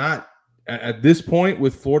it's not at this point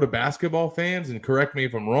with Florida basketball fans, and correct me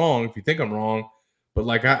if I'm wrong, if you think I'm wrong, but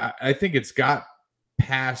like I think it's got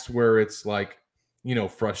past where it's like, you know,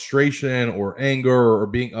 frustration or anger or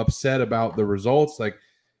being upset about the results. Like,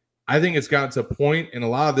 I think it's gotten to a point, and a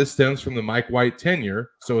lot of this stems from the Mike White tenure,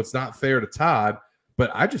 so it's not fair to Todd, but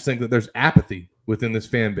I just think that there's apathy within this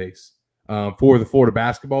fan base for the Florida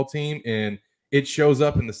basketball team, and it shows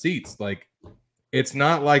up in the seats. Like, it's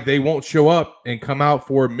not like they won't show up and come out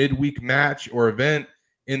for a midweek match or event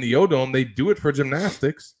in the O-Dome. They do it for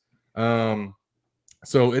gymnastics.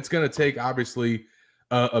 So it's going to take, obviously,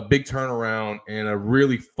 a big turnaround and a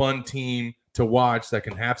really fun team to watch that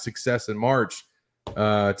can have success in March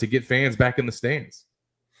to get fans back in the stands.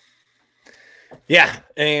 Yeah,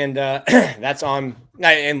 and that's on.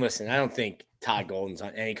 And listen, I don't think Todd Golden's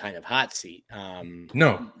on any kind of hot seat.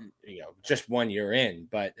 No, just 1 year in,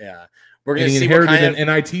 but we're going to see inherited what kind an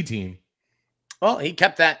NIT team. Well, he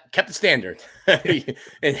kept the standard. He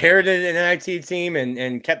inherited an NIT team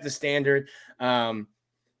and kept the standard. And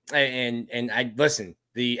I listen.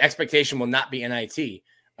 The expectation will not be NIT in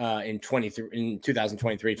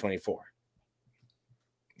 2023-24.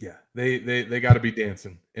 Yeah, they got to be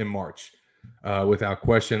dancing in March without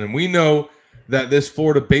question. And we know that this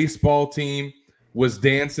Florida baseball team was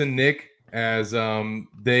dancing, Nick, as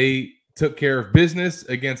they took care of business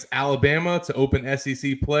against Alabama to open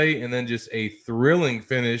SEC play, and then just a thrilling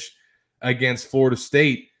finish against Florida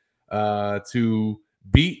State to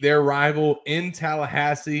beat their rival in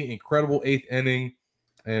Tallahassee. Incredible eighth inning.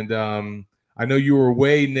 And I know you were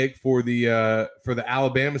away, Nick, for the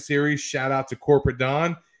Alabama series. Shout out to Corporate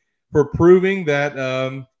Don for proving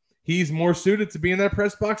that he's more suited to be in that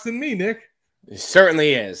press box than me, Nick. It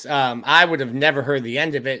certainly is. I would have never heard the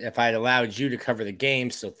end of it if I'd allowed you to cover the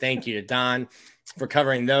game. So thank you to Don for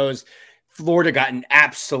covering those. Florida got an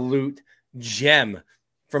absolute gem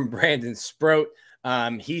from Brandon Sproat.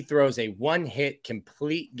 He throws a one-hit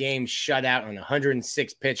complete game shutout on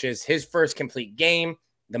 106 pitches. His first complete game,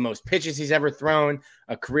 the most pitches he's ever thrown,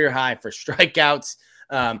 a career high for strikeouts,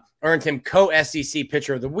 earned him co-SEC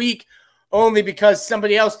Pitcher of the Week only because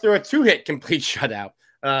somebody else threw a two-hit complete shutout.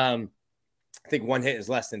 I think one hit is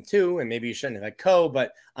less than two, and maybe you shouldn't have had co,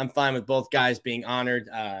 but I'm fine with both guys being honored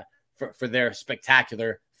for their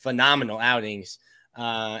spectacular, phenomenal outings.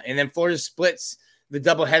 And then Florida splits the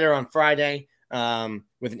doubleheader on Friday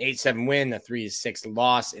with an 8-7 win, a 3-6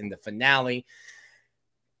 loss in the finale.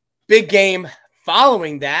 Big game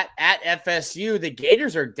following that at FSU. The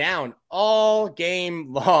Gators are down all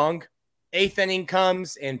game long. Eighth inning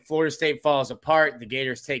comes and Florida State falls apart. The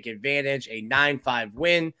Gators take advantage, a 9-5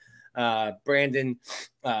 win. Brandon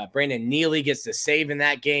Neely gets the save in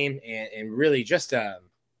that game, and really just a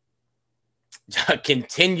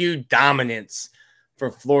continued dominance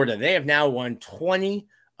for Florida. They have now won 20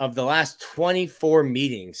 of the last 24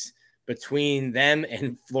 meetings between them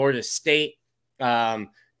and Florida State.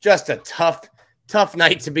 Just a tough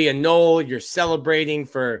night to be a Noel. You're celebrating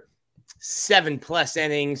for 7+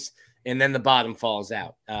 innings, and then the bottom falls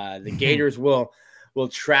out. The Gators will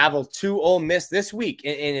travel to Ole Miss this week,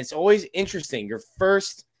 and it's always interesting. Your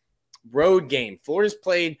first road game. Florida's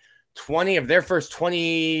played 20 of their first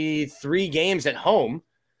 23 games at home,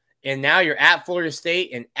 and now you're at Florida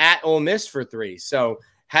State and at Ole Miss for 3. So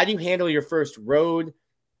how do you handle your first road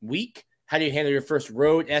week? How do you handle your first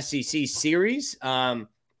road SEC series?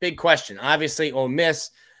 Big question. Obviously, Ole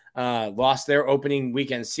Miss lost their opening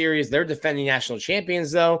weekend series. They're defending national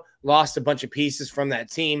champions, though. Lost a bunch of pieces from that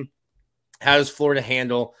team. How does Florida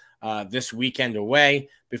handle this weekend away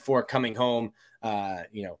before coming home,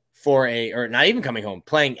 or not even coming home,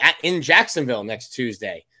 playing in Jacksonville next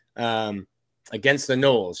Tuesday against the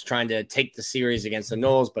Noles, trying to take the series against the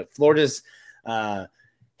Noles. But Florida's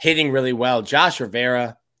hitting really well. Josh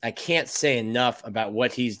Rivera, I can't say enough about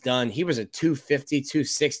what he's done. He was a 250,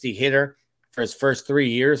 260 hitter for his first 3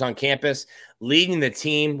 years on campus, leading the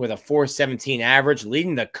team with a 417 average,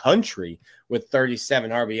 leading the country with 37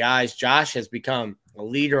 RBIs. Josh has become a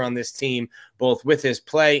leader on this team, both with his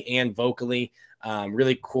play and vocally.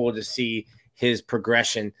 Really cool to see his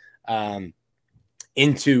progression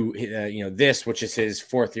into this, which is his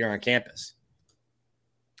 4th year on campus.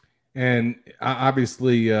 And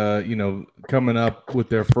obviously, coming up with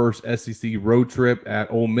their first SEC road trip at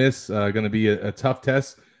Ole Miss, going to be a tough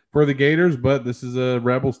test for the Gators. But this is a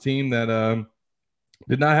Rebels team that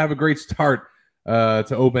did not have a great start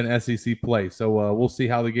to open SEC play. So we'll see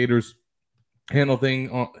how the Gators handle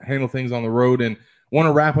things on the road. And want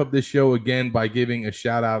to wrap up this show again by giving a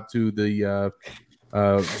shout out to the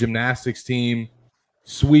gymnastics team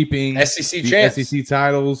sweeping SEC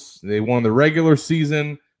titles. They won the regular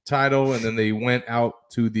season title, and then they went out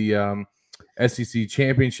to the SEC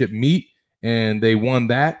championship meet, and they won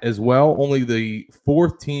that as well. Only the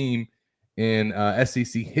 4th team in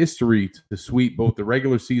SEC history to sweep both the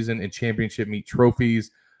regular season and championship meet trophies.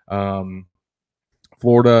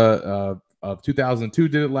 Florida of 2002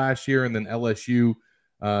 did it last year, and then LSU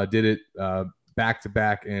did it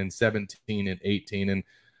back-to-back in 17 and 18. And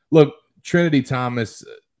look, Trinity Thomas,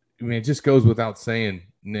 I mean, it just goes without saying,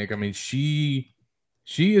 Nick. I mean, she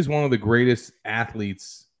is one of the greatest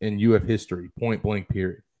athletes in UF history, point blank,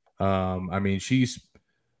 period. I mean, she's,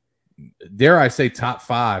 dare I say, top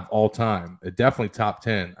 5 all time, definitely top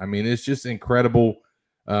 10. I mean, it's just incredible.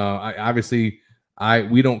 We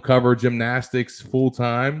don't cover gymnastics full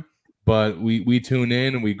time, but we tune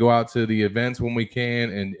in and we go out to the events when we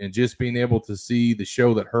can, and just being able to see the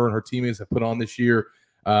show that her and her teammates have put on this year.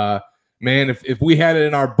 Man, if we had it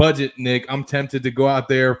in our budget, Nick, I'm tempted to go out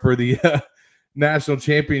there for the national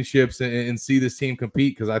championships and see this team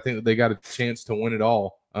compete, because I think that they got a chance to win it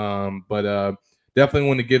all. But definitely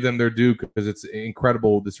want to give them their due, because it's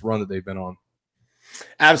incredible, this run that they've been on.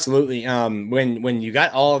 Absolutely. When you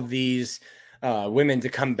got all of these women to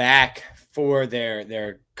come back for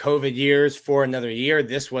their COVID years for another year,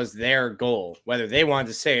 this was their goal, whether they wanted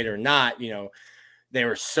to say it or not. They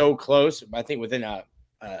were so close. I think within a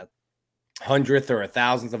 100th or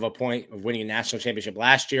 1,000th of a point of winning a national championship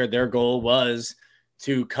last year. Their goal was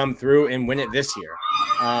to come through and win it this year.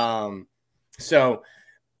 So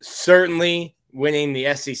certainly winning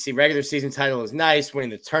the SEC regular season title is nice. Winning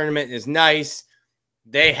the tournament is nice.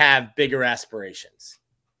 They have bigger aspirations.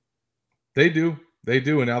 They do.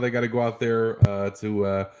 And now they got to go out there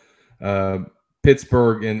to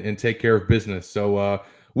Pittsburgh and take care of business. So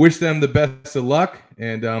wish them the best of luck.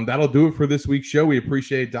 And that'll do it for this week's show. We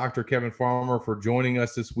appreciate Dr. Kevin Farmer for joining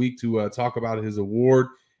us this week to talk about his award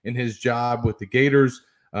and his job with the Gators.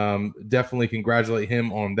 Definitely congratulate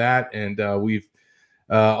him on that. And we've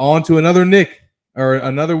on to another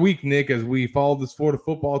week, Nick, as we follow this Florida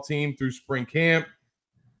football team through spring camp.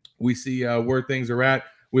 We see where things are at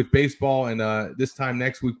with baseball. And this time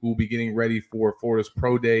next week, we'll be getting ready for Florida's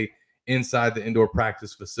Pro Day inside the indoor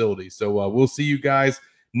practice facility. So we'll see you guys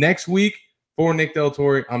next week. For Nick Del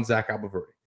Torre, I'm Zach Albaverde.